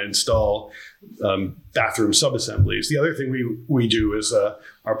 You want to install bathroom subassemblies. The other thing we do is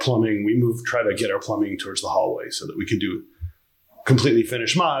our plumbing. We try to get our plumbing towards the hallway so that we can do completely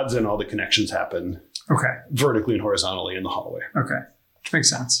finished mods and all the connections happen. Okay. Vertically and horizontally in the hallway. Okay. Which makes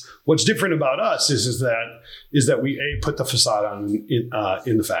sense. What's different about us is that we put the facade on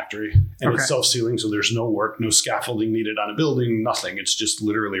in the factory, and it's self-sealing, so there's no work, no scaffolding needed on a building, nothing. It's just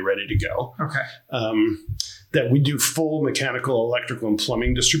literally ready to go. Okay. That we do full mechanical, electrical, and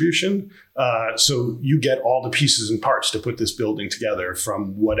plumbing distribution. So you get all the pieces and parts to put this building together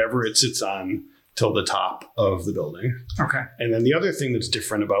from whatever it sits on till the top of the building. Okay. And then the other thing that's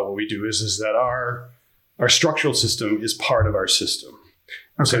different about what we do is that our structural system is part of our system.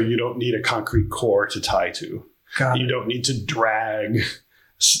 Okay. So you don't need a concrete core to tie to. You don't need to drag.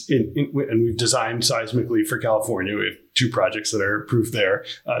 And we've designed seismically for California. We have 2 projects that are approved there.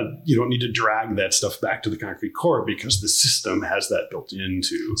 You don't need to drag that stuff back to the concrete core because the system has that built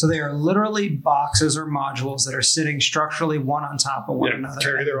into. So they are literally boxes or modules that are sitting structurally one on top of one another.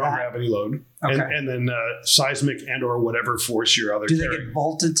 Carry their own gravity load. Okay. And then seismic and or whatever force you're other carrying. Do they get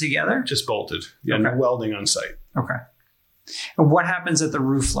bolted together? Just bolted. Yeah, no welding on site. Okay. And what happens at the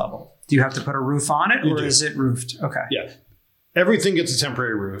roof level? Do you have to put a roof on it, or is it roofed? Okay. Yeah. Everything gets a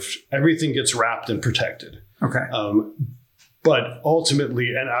temporary roof. Everything gets wrapped and protected. Okay. But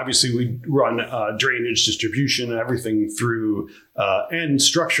ultimately, and obviously we run drainage distribution and everything through, and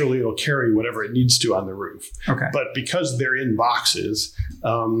structurally it'll carry whatever it needs to on the roof. Okay. But because they're in boxes,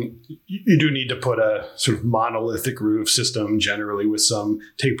 you do need to put a sort of monolithic roof system, generally with some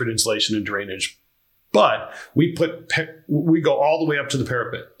tapered insulation and drainage. But we go all the way up to the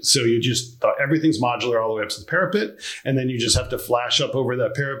parapet. So you just, everything's modular all the way up to the parapet. And then you just have to flash up over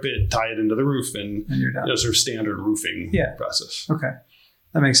that parapet, tie it into the roof, and you're done. Sort of standard roofing process. Okay.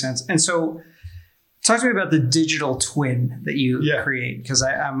 That makes sense. And so talk to me about the digital twin that you create. Because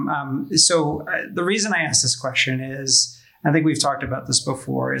the reason I asked this question is, I think we've talked about this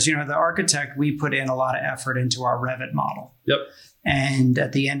before, is, the architect, we put in a lot of effort into our Revit model. Yep. And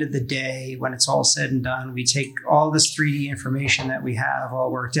at the end of the day, when it's all said and done, we take all this 3D information that we have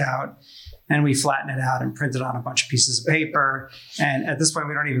all worked out, and we flatten it out and print it on a bunch of pieces of paper. And at this point,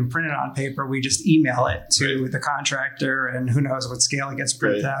 we don't even print it on paper. We just email it to the contractor, and who knows what scale it gets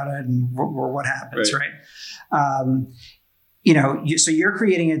printed out at and what happens, right? So you're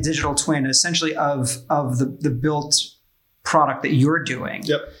creating a digital twin essentially of the built product that you're doing.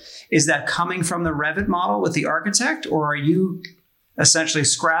 Yep. Is that coming from the Revit model with the architect, or are you essentially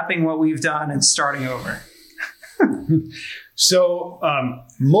scrapping what we've done and starting over? So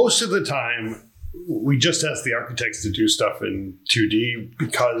most of the time, we just ask the architects to do stuff in 2D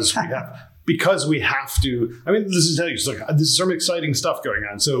because we have to. I mean, this is some exciting stuff going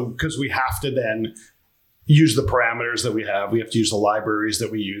on. So because we have to then use the parameters that we have to use the libraries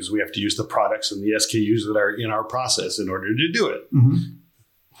that we use, we have to use the products and the SKUs that are in our process in order to do it. Mm-hmm.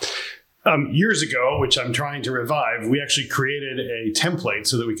 Years ago, which I'm trying to revive, we actually created a template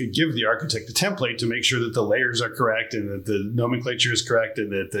so that we could give the architect a template to make sure that the layers are correct and that the nomenclature is correct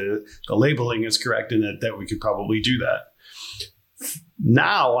and that the labeling is correct and that we could probably do that.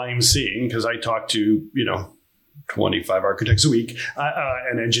 Now I'm seeing, because I talk to, 25 architects a week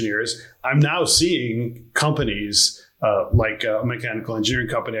and engineers, I'm now seeing companies like a mechanical engineering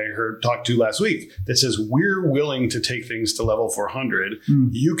company I talked to last week that says, we're willing to take things to level 400.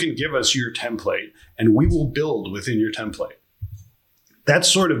 You can give us your template and we will build within your template. That's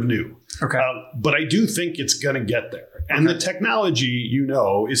sort of new. Okay. But I do think it's going to get there. And the technology,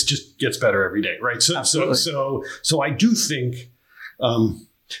 is just gets better every day, right? So I do think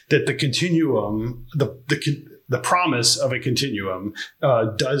that the continuum, the promise of a continuum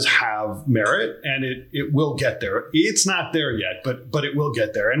does have merit, and it will get there. It's not there yet, but it will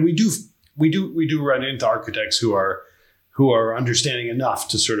get there. And we do run into architects who are understanding enough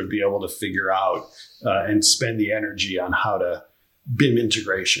to sort of be able to figure out and spend the energy on how to BIM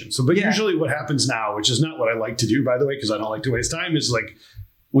integration. But usually what happens now, which is not what I like to do, by the way, because I don't like to waste time, is like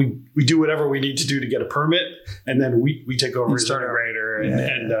we do whatever we need to do to get a permit, and then we take over as integrator,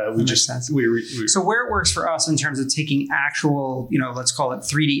 and we just So where it works for us in terms of taking actual, let's call it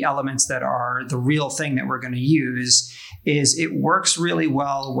 3D elements that are the real thing that we're going to use, is it works really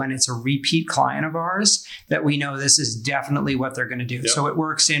well when it's a repeat client of ours that we know this is definitely what they're going to do. Yep. So it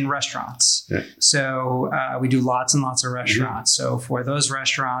works in restaurants. Yeah. So we do lots and lots of restaurants. Mm-hmm. So for those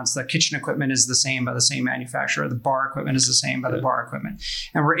restaurants, the kitchen equipment is the same by the same manufacturer. The bar equipment is the same by the bar equipment.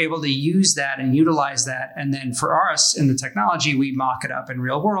 And we're able to use that and utilize that. And then for us in the technology, we mock it up in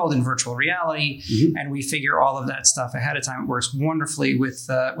real world, in virtual reality, and we figure all of that stuff ahead of time. It works wonderfully with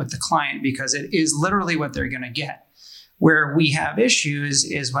the client because it is literally what they're going to get. Where we have issues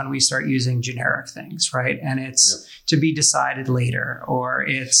is when we start using generic things, right? And it's to be decided later, or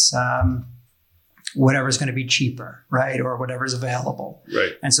it's whatever's going to be cheaper, right? Or whatever's available.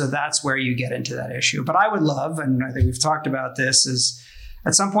 Right. And so that's where you get into that issue. But I would love, and I think we've talked about this, is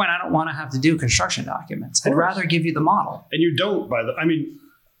at some point I don't want to have to do construction documents. I'd rather give you the model. And you don't,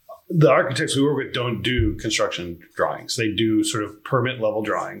 the architects we work with don't do construction drawings. They do sort of permit level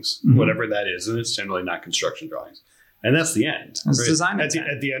drawings, whatever that is. And it's generally not construction drawings. And that's the end. It's right? Design intent.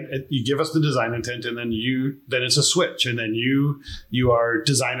 At the end, you give us the design intent, and then it's a switch, and then you are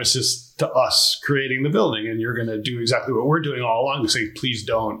design assist to us creating the building, and you're going to do exactly what we're doing all along. Say, please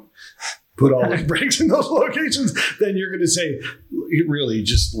don't put all the bricks in those locations. Then you're going to say, it really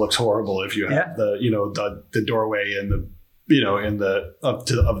just looks horrible if you have the doorway and the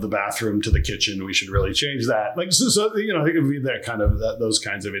of the bathroom to the kitchen. We should really change that. It would be that kind of those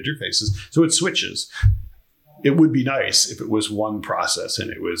kinds of interfaces. So it switches. It would be nice if it was one process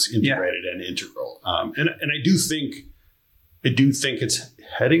and it was integrated and integral. And I do think it's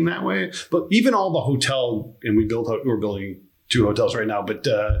heading that way. But even all the hotel, and we're building 2 hotels right now. But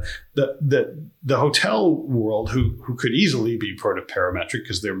the hotel world, who could easily be parametric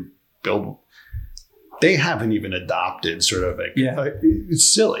because they're built. They haven't even adopted sort of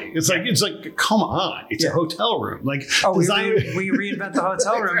it's silly. It's like, come on, it's a hotel room. Like, we reinvent the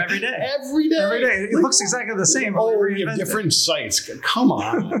hotel room every day. Every day. It looks exactly the same. We have different sites. Come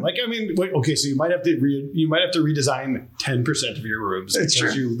on. So you might have to redesign 10% of your rooms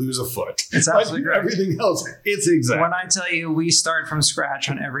because you lose a foot. It's absolutely great. Everything else, it's exact. When I tell you, we start from scratch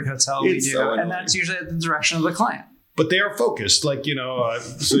on every hotel we do, and that's usually at the direction of the client. But they are focused,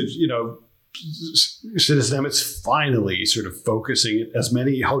 Citizen Emmett's finally sort of focusing as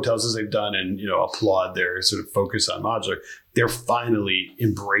many hotels as they've done, and applaud their sort of focus on modular. They're finally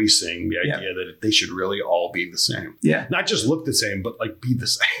embracing the idea that they should really all be the same. Yeah, not just look the same, but be the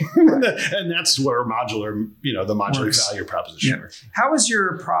same. And that's where modular, the modular value proposition. Yeah. How has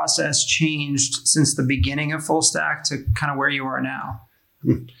your process changed since the beginning of FullStack to kind of where you are now?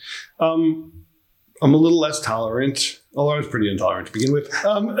 I'm a little less tolerant Although I was pretty intolerant to begin with.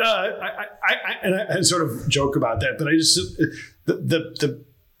 I sort of joke about that, but I just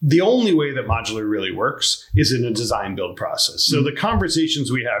the only way that modular really works is in a design build process. So the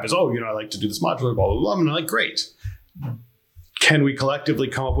conversations we have is, I like to do this modular, blah, blah, blah. And I'm like, great. Can we collectively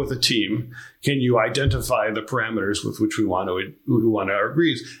come up with a team? Can you identify the parameters with which we want to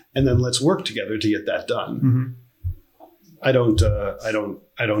agree? And then let's work together to get that done. Mm-hmm. I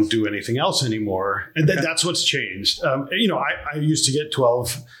don't do anything else anymore. And that's what's changed. I used to get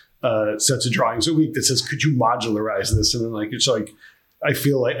 12 sets of drawings a week that says, could you modularize this? And then I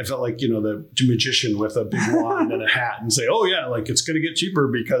felt like, the magician with a big wand and a hat and say, oh yeah, it's going to get cheaper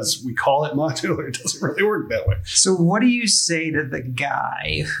because we call it modular. It doesn't really work that way. So what do you say to the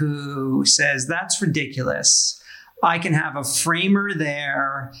guy who says, that's ridiculous? I can have a framer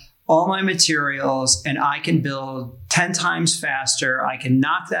there, all my materials, and I can build 10 times faster. I can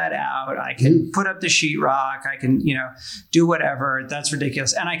knock that out. I can put up the sheetrock. I can, do whatever. That's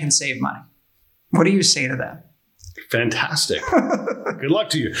ridiculous. And I can save money. What do you say to that? Fantastic. Good luck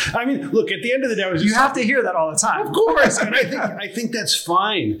to you. I mean, look, at the end of the day, you have to hear that all the time. Of course. And I think that's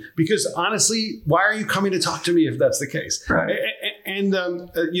fine, because honestly, why are you coming to talk to me if that's the case? Right. And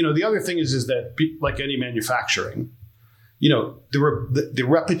the other thing is that, like any manufacturing, the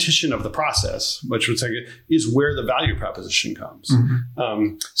repetition of the process, which would say, is where the value proposition comes.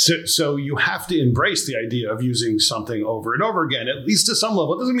 Mm-hmm. So you have to embrace the idea of using something over and over again, at least to some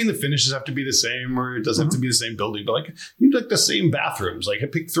level. It doesn't mean the finishes have to be the same, or it doesn't have to be the same building, but you the same bathrooms. I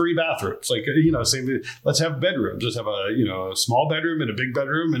pick 3 bathrooms. Same. Let's have bedrooms. Let's have a small bedroom and a big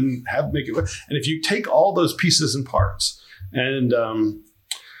bedroom, and make it. And if you take all those pieces and parts, and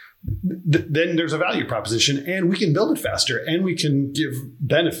then there's a value proposition, and we can build it faster, and we can give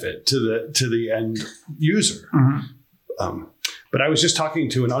benefit to the end user. Mm-hmm. But I was just talking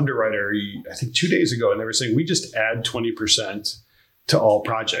to an underwriter, I think 2 days ago, and they were saying we just add 20% to all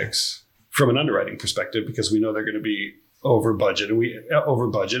projects from an underwriting perspective because we know they're going to be over budget,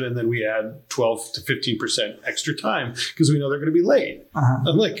 and then we add 12 to 15% extra time because we know they're going to be late. Uh-huh.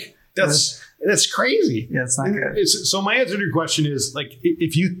 I'm like, that's crazy. Yeah, it's not good. So my answer to your question is,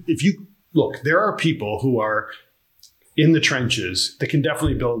 if you look, there are people who are in the trenches that can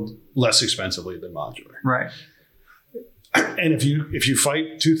definitely build less expensively than modular. Right. And if you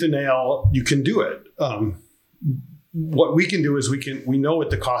fight tooth and nail, you can do it. What we can do is we know what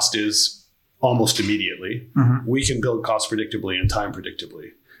the cost is almost immediately. Mm-hmm. We can build cost predictably and time predictably.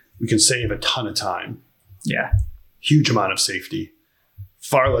 We can save a ton of time. Yeah. Huge amount of safety.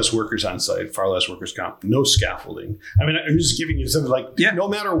 Far less workers on site, far less workers comp, no scaffolding. I mean, I'm just giving you something no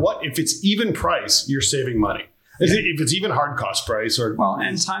matter what, if it's even price, you're saving money. Yeah. If it's even hard cost price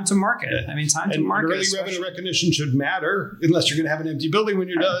and time to market. I mean, time to market. Early revenue recognition should matter unless you're going to have an empty building when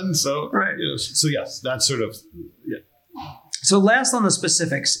you're done. So, right. So yes, that's sort of, yeah. So last on the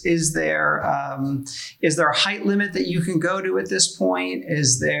specifics, is there a height limit that you can go to at this point?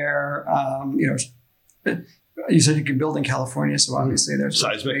 Is there, you said you can build in California, so obviously there's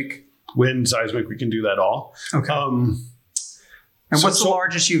seismic, wind, seismic. We can do that all. Okay. And what's the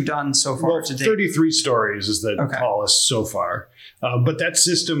largest you've done so far to date? 33 stories is the tallest so far. But that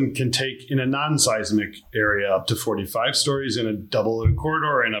system can take, in a non-seismic area, up to 45 stories in a double in a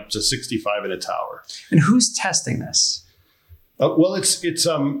corridor, and up to 65 in a tower. And who's testing this? Well, it's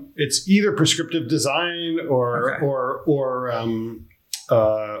either prescriptive design or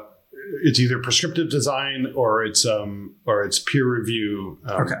it's either prescriptive design or it's peer review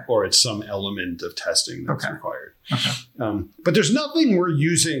or it's some element of testing that's required. Okay. But there's nothing we're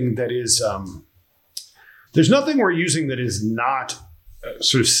using that is not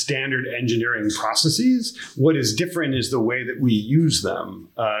sort of standard engineering processes. What is different is the way that we use them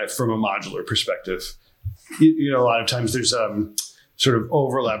from a modular perspective. A lot of times there's sort of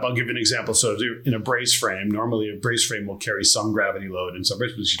overlap. I'll give you an example. So in a brace frame, normally a brace frame will carry some gravity load and some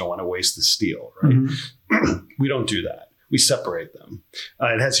brace because you don't want to waste the steel, right? Mm-hmm. We don't do that. We separate them.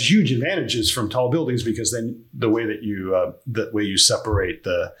 It has huge advantages from tall buildings because then the way you separate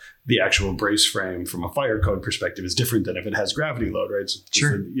the actual brace frame from a fire code perspective is different than if it has gravity load, right? So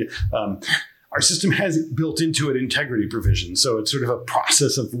sure. Our system has built into it integrity provision. So it's sort of a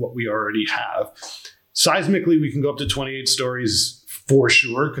process of what we already have. Seismically, we can go up to 28 stories for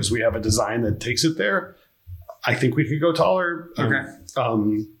sure because we have a design that takes it there. I think we could go taller. Okay.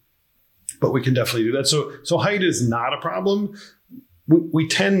 But we can definitely do that. So height is not a problem. We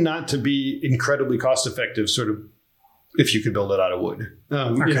tend not to be incredibly cost effective, sort of, if you could build it out of wood.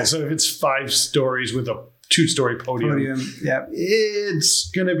 So if it's 5 stories with a 2-story podium, it's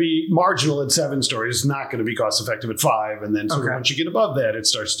going to be marginal at 7 stories. It's not going to be cost effective at 5. And then once you get above that, it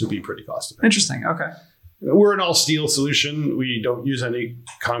starts to be pretty cost effective. Interesting. Okay. We're an all steel solution. We don't use any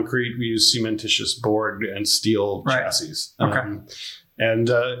concrete. We use cementitious board and steel chassis. Okay. And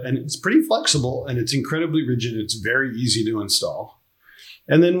it's pretty flexible and it's incredibly rigid. It's very easy to install.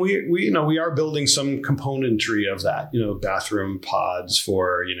 And then we are building some componentry of that, bathroom pods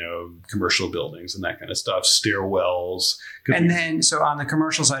for, commercial buildings and that kind of stuff, stairwells. And then, so on the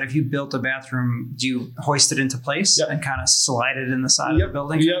commercial side, if you built a bathroom, do you hoist it into place and kind of slide it in the side of the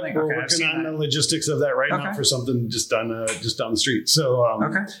building? Yep. We're working on the logistics of that right now for something just down the street. So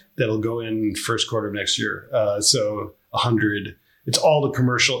that'll go in first quarter of next year. So 100. It's all the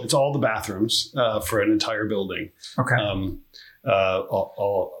commercial. It's all the bathrooms for an entire building. Okay.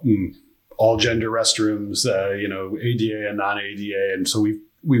 All gender restrooms, ADA and non-ADA, and so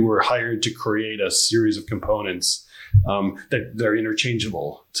we were hired to create a series of components that they're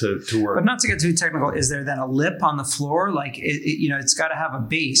interchangeable to work. But not to get too technical, is there then a lip on the floor? Like it's got to have a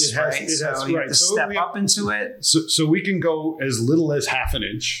base, right? So you have to step up into it. So we can go as little as half an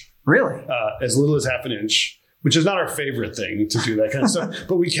inch. Really? As little as half an inch. Which is not our favorite thing to do that kind of stuff,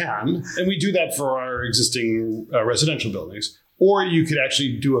 but we can. And we do that for our existing residential buildings. Or you could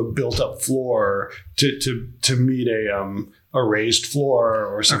actually do a built-up floor to meet a raised floor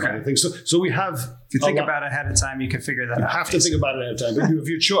or some kind of thing. So we have... If you think about it ahead of time, you can figure that out. You have to think about it ahead of time. But you have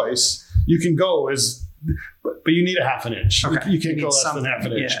your choice. You can go as... But you need a half an inch. Okay. You can't go less than half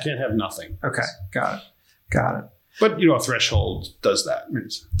an inch. You can't have nothing. Okay. Got it. But, a threshold does that.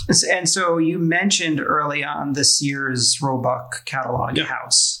 And so you mentioned early on the Sears Roebuck catalog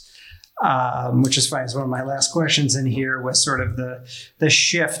house, which is funny. It's one of my last questions in here was sort of the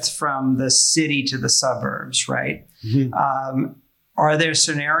shift from the city to the suburbs, right? Mm-hmm. Are there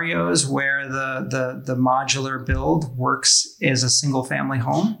scenarios where the modular build works as a single family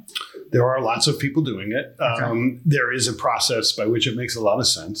home? There are lots of people doing it. There is a process by which it makes a lot of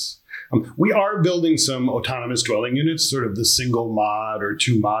sense. We are building some autonomous dwelling units, sort of the single mod or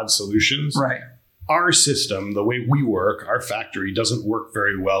 2 mod solutions. Right. Our system, the way we work, our factory doesn't work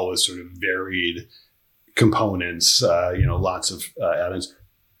very well with sort of varied components, lots of add-ins.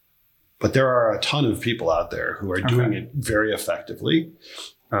 But there are a ton of people out there who are doing it very effectively.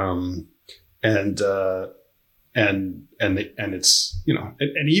 And it's,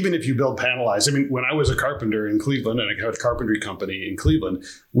 and even if you build panelized, when I was a carpenter in Cleveland and I had a carpentry company in Cleveland,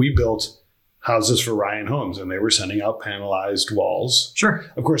 we built houses for Ryan Homes and they were sending out panelized walls. Sure.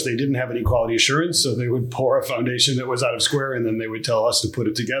 Of course, they didn't have any quality assurance. So they would pour a foundation that was out of square and then they would tell us to put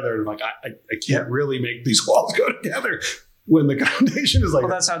it together. And I'm like, I can't really make these walls go together when the foundation is like...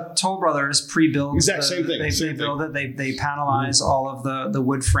 Well, that's how Toll Brothers pre-build. Exact same thing. They build it. They panelize all of the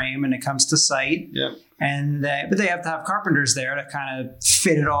wood frame and it comes to site. Yeah. But they have to have carpenters there to kind of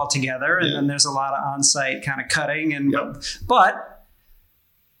fit it all together. And then there's a lot of on-site kind of cutting. But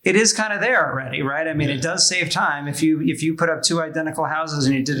it is kind of there already, right? It does save time. If you put up 2 identical houses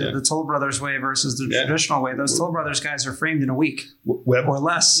and you did it the Toll Brothers way versus the traditional way, those Toll Brothers guys are framed in a week or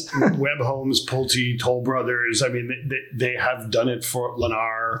less. Webb Homes, Pulte, Toll Brothers. They have done it for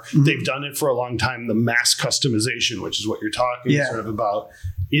Lennar. Mm-hmm. They've done it for a long time. The mass customization, which is what you're talking sort of about,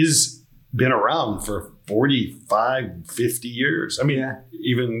 is been around for 45, 50 years.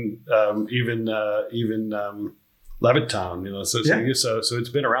 Even Levittown, so it's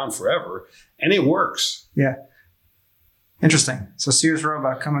been around forever and it works. Yeah. Interesting. So Sears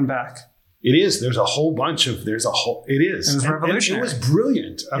Roebuck coming back. It is. It is. It was revolutionary. And it was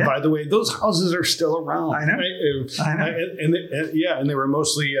brilliant. By the way, those houses are still around. I know. And they were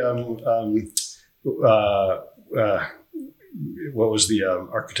mostly, what was the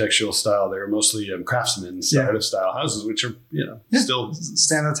architectural style? They were mostly craftsman style houses, which are, still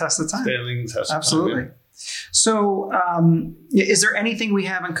stand the test of time. Standing the test of Absolutely. time. So is there anything we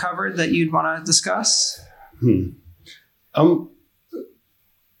haven't covered that you'd want to discuss?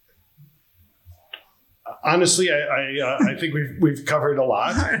 Honestly, I think we've covered a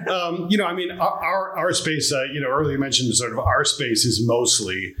lot. Our space, earlier mentioned sort of our space is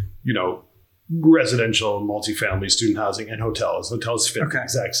mostly, residential, multifamily, student housing, and hotels. Hotels fit the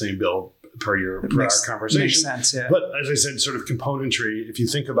exact same bill per our conversation. Makes sense, yeah. But as I said, sort of componentry, if you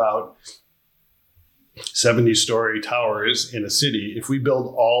think about 70-story towers in a city, if we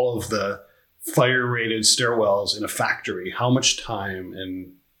build all of the fire-rated stairwells in a factory, how much time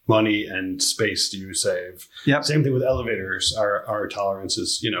and money and space do you save? Yep. Same thing with elevators. Our tolerance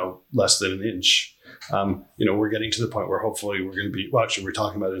is, less than an inch. We're getting to the point where hopefully we're going to be, we're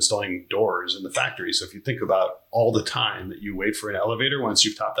talking about installing doors in the factory. So if you think about all the time that you wait for an elevator once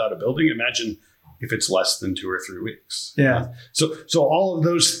you've topped out a building, imagine if it's less than 2 or 3 weeks. Yeah. So all of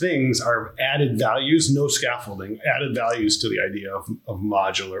those things are added values, no scaffolding, added values to the idea of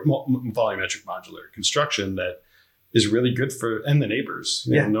modular, volumetric modular construction that is really good and the neighbors.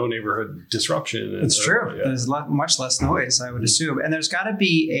 No neighborhood disruption. It's true. Yeah. There's much less noise, I would assume. And there's got to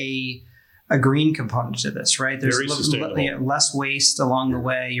be a green component to this, right? There's less waste along the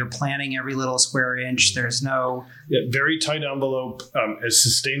way. You're planning every little square inch. There's no... very tight envelope, as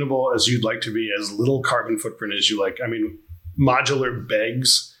sustainable as you'd like to be, as little carbon footprint as you like. I mean, modular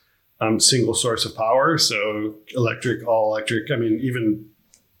begs single source of power. So electric, all electric. I mean, even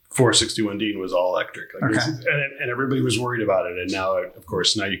 461 Dean was all electric. And everybody was worried about it. And now, of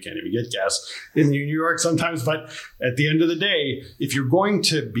course, now you can't even get gas in New York sometimes. But at the end of the day, if you're going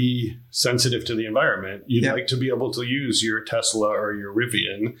to be sensitive to the environment, you'd like to be able to use your Tesla or your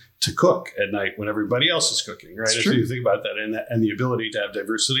Rivian to cook at night when everybody else is cooking, right? So you think about that and the ability to have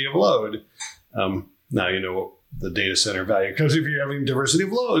diversity of load. Now you know the data center value, because if you're having diversity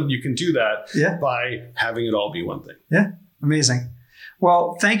of load, you can do that by having it all be one thing. Yeah, amazing.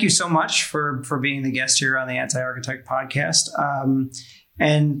 Well, thank you so much for being the guest here on the Anti-Architect podcast.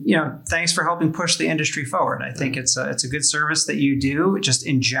 And, thanks for helping push the industry forward. I think it's a good service that you do just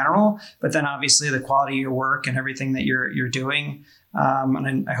in general, but then obviously the quality of your work and everything that you're doing.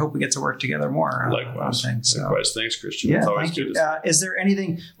 And I hope we get to work together more. Likewise. Likewise. Thanks, Christian. Yeah, it's always good. Is there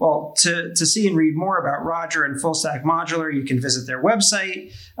anything, to see and read more about Roger and FullStack Modular, you can visit their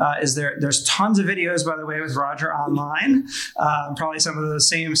website. There's tons of videos, by the way, with Roger online. Probably some of the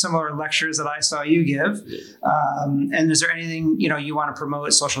similar lectures that I saw you give. And is there anything, you want to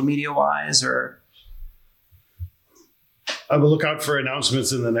promote social media wise or? I will look out for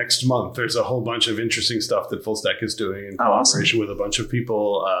announcements in the next month. There's a whole bunch of interesting stuff that FullStack is doing in cooperation with a bunch of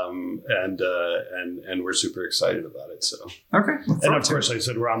people, and we're super excited about it. So and of course, like I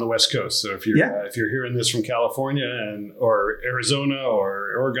said, we're on the West Coast. So if you're hearing this from California or Arizona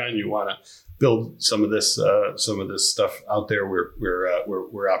or Oregon, you want to build some of this stuff out there.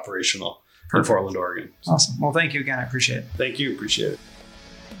 We're operational in Portland, Oregon. Awesome. Well, thank you again. I appreciate it. Thank you. Appreciate it.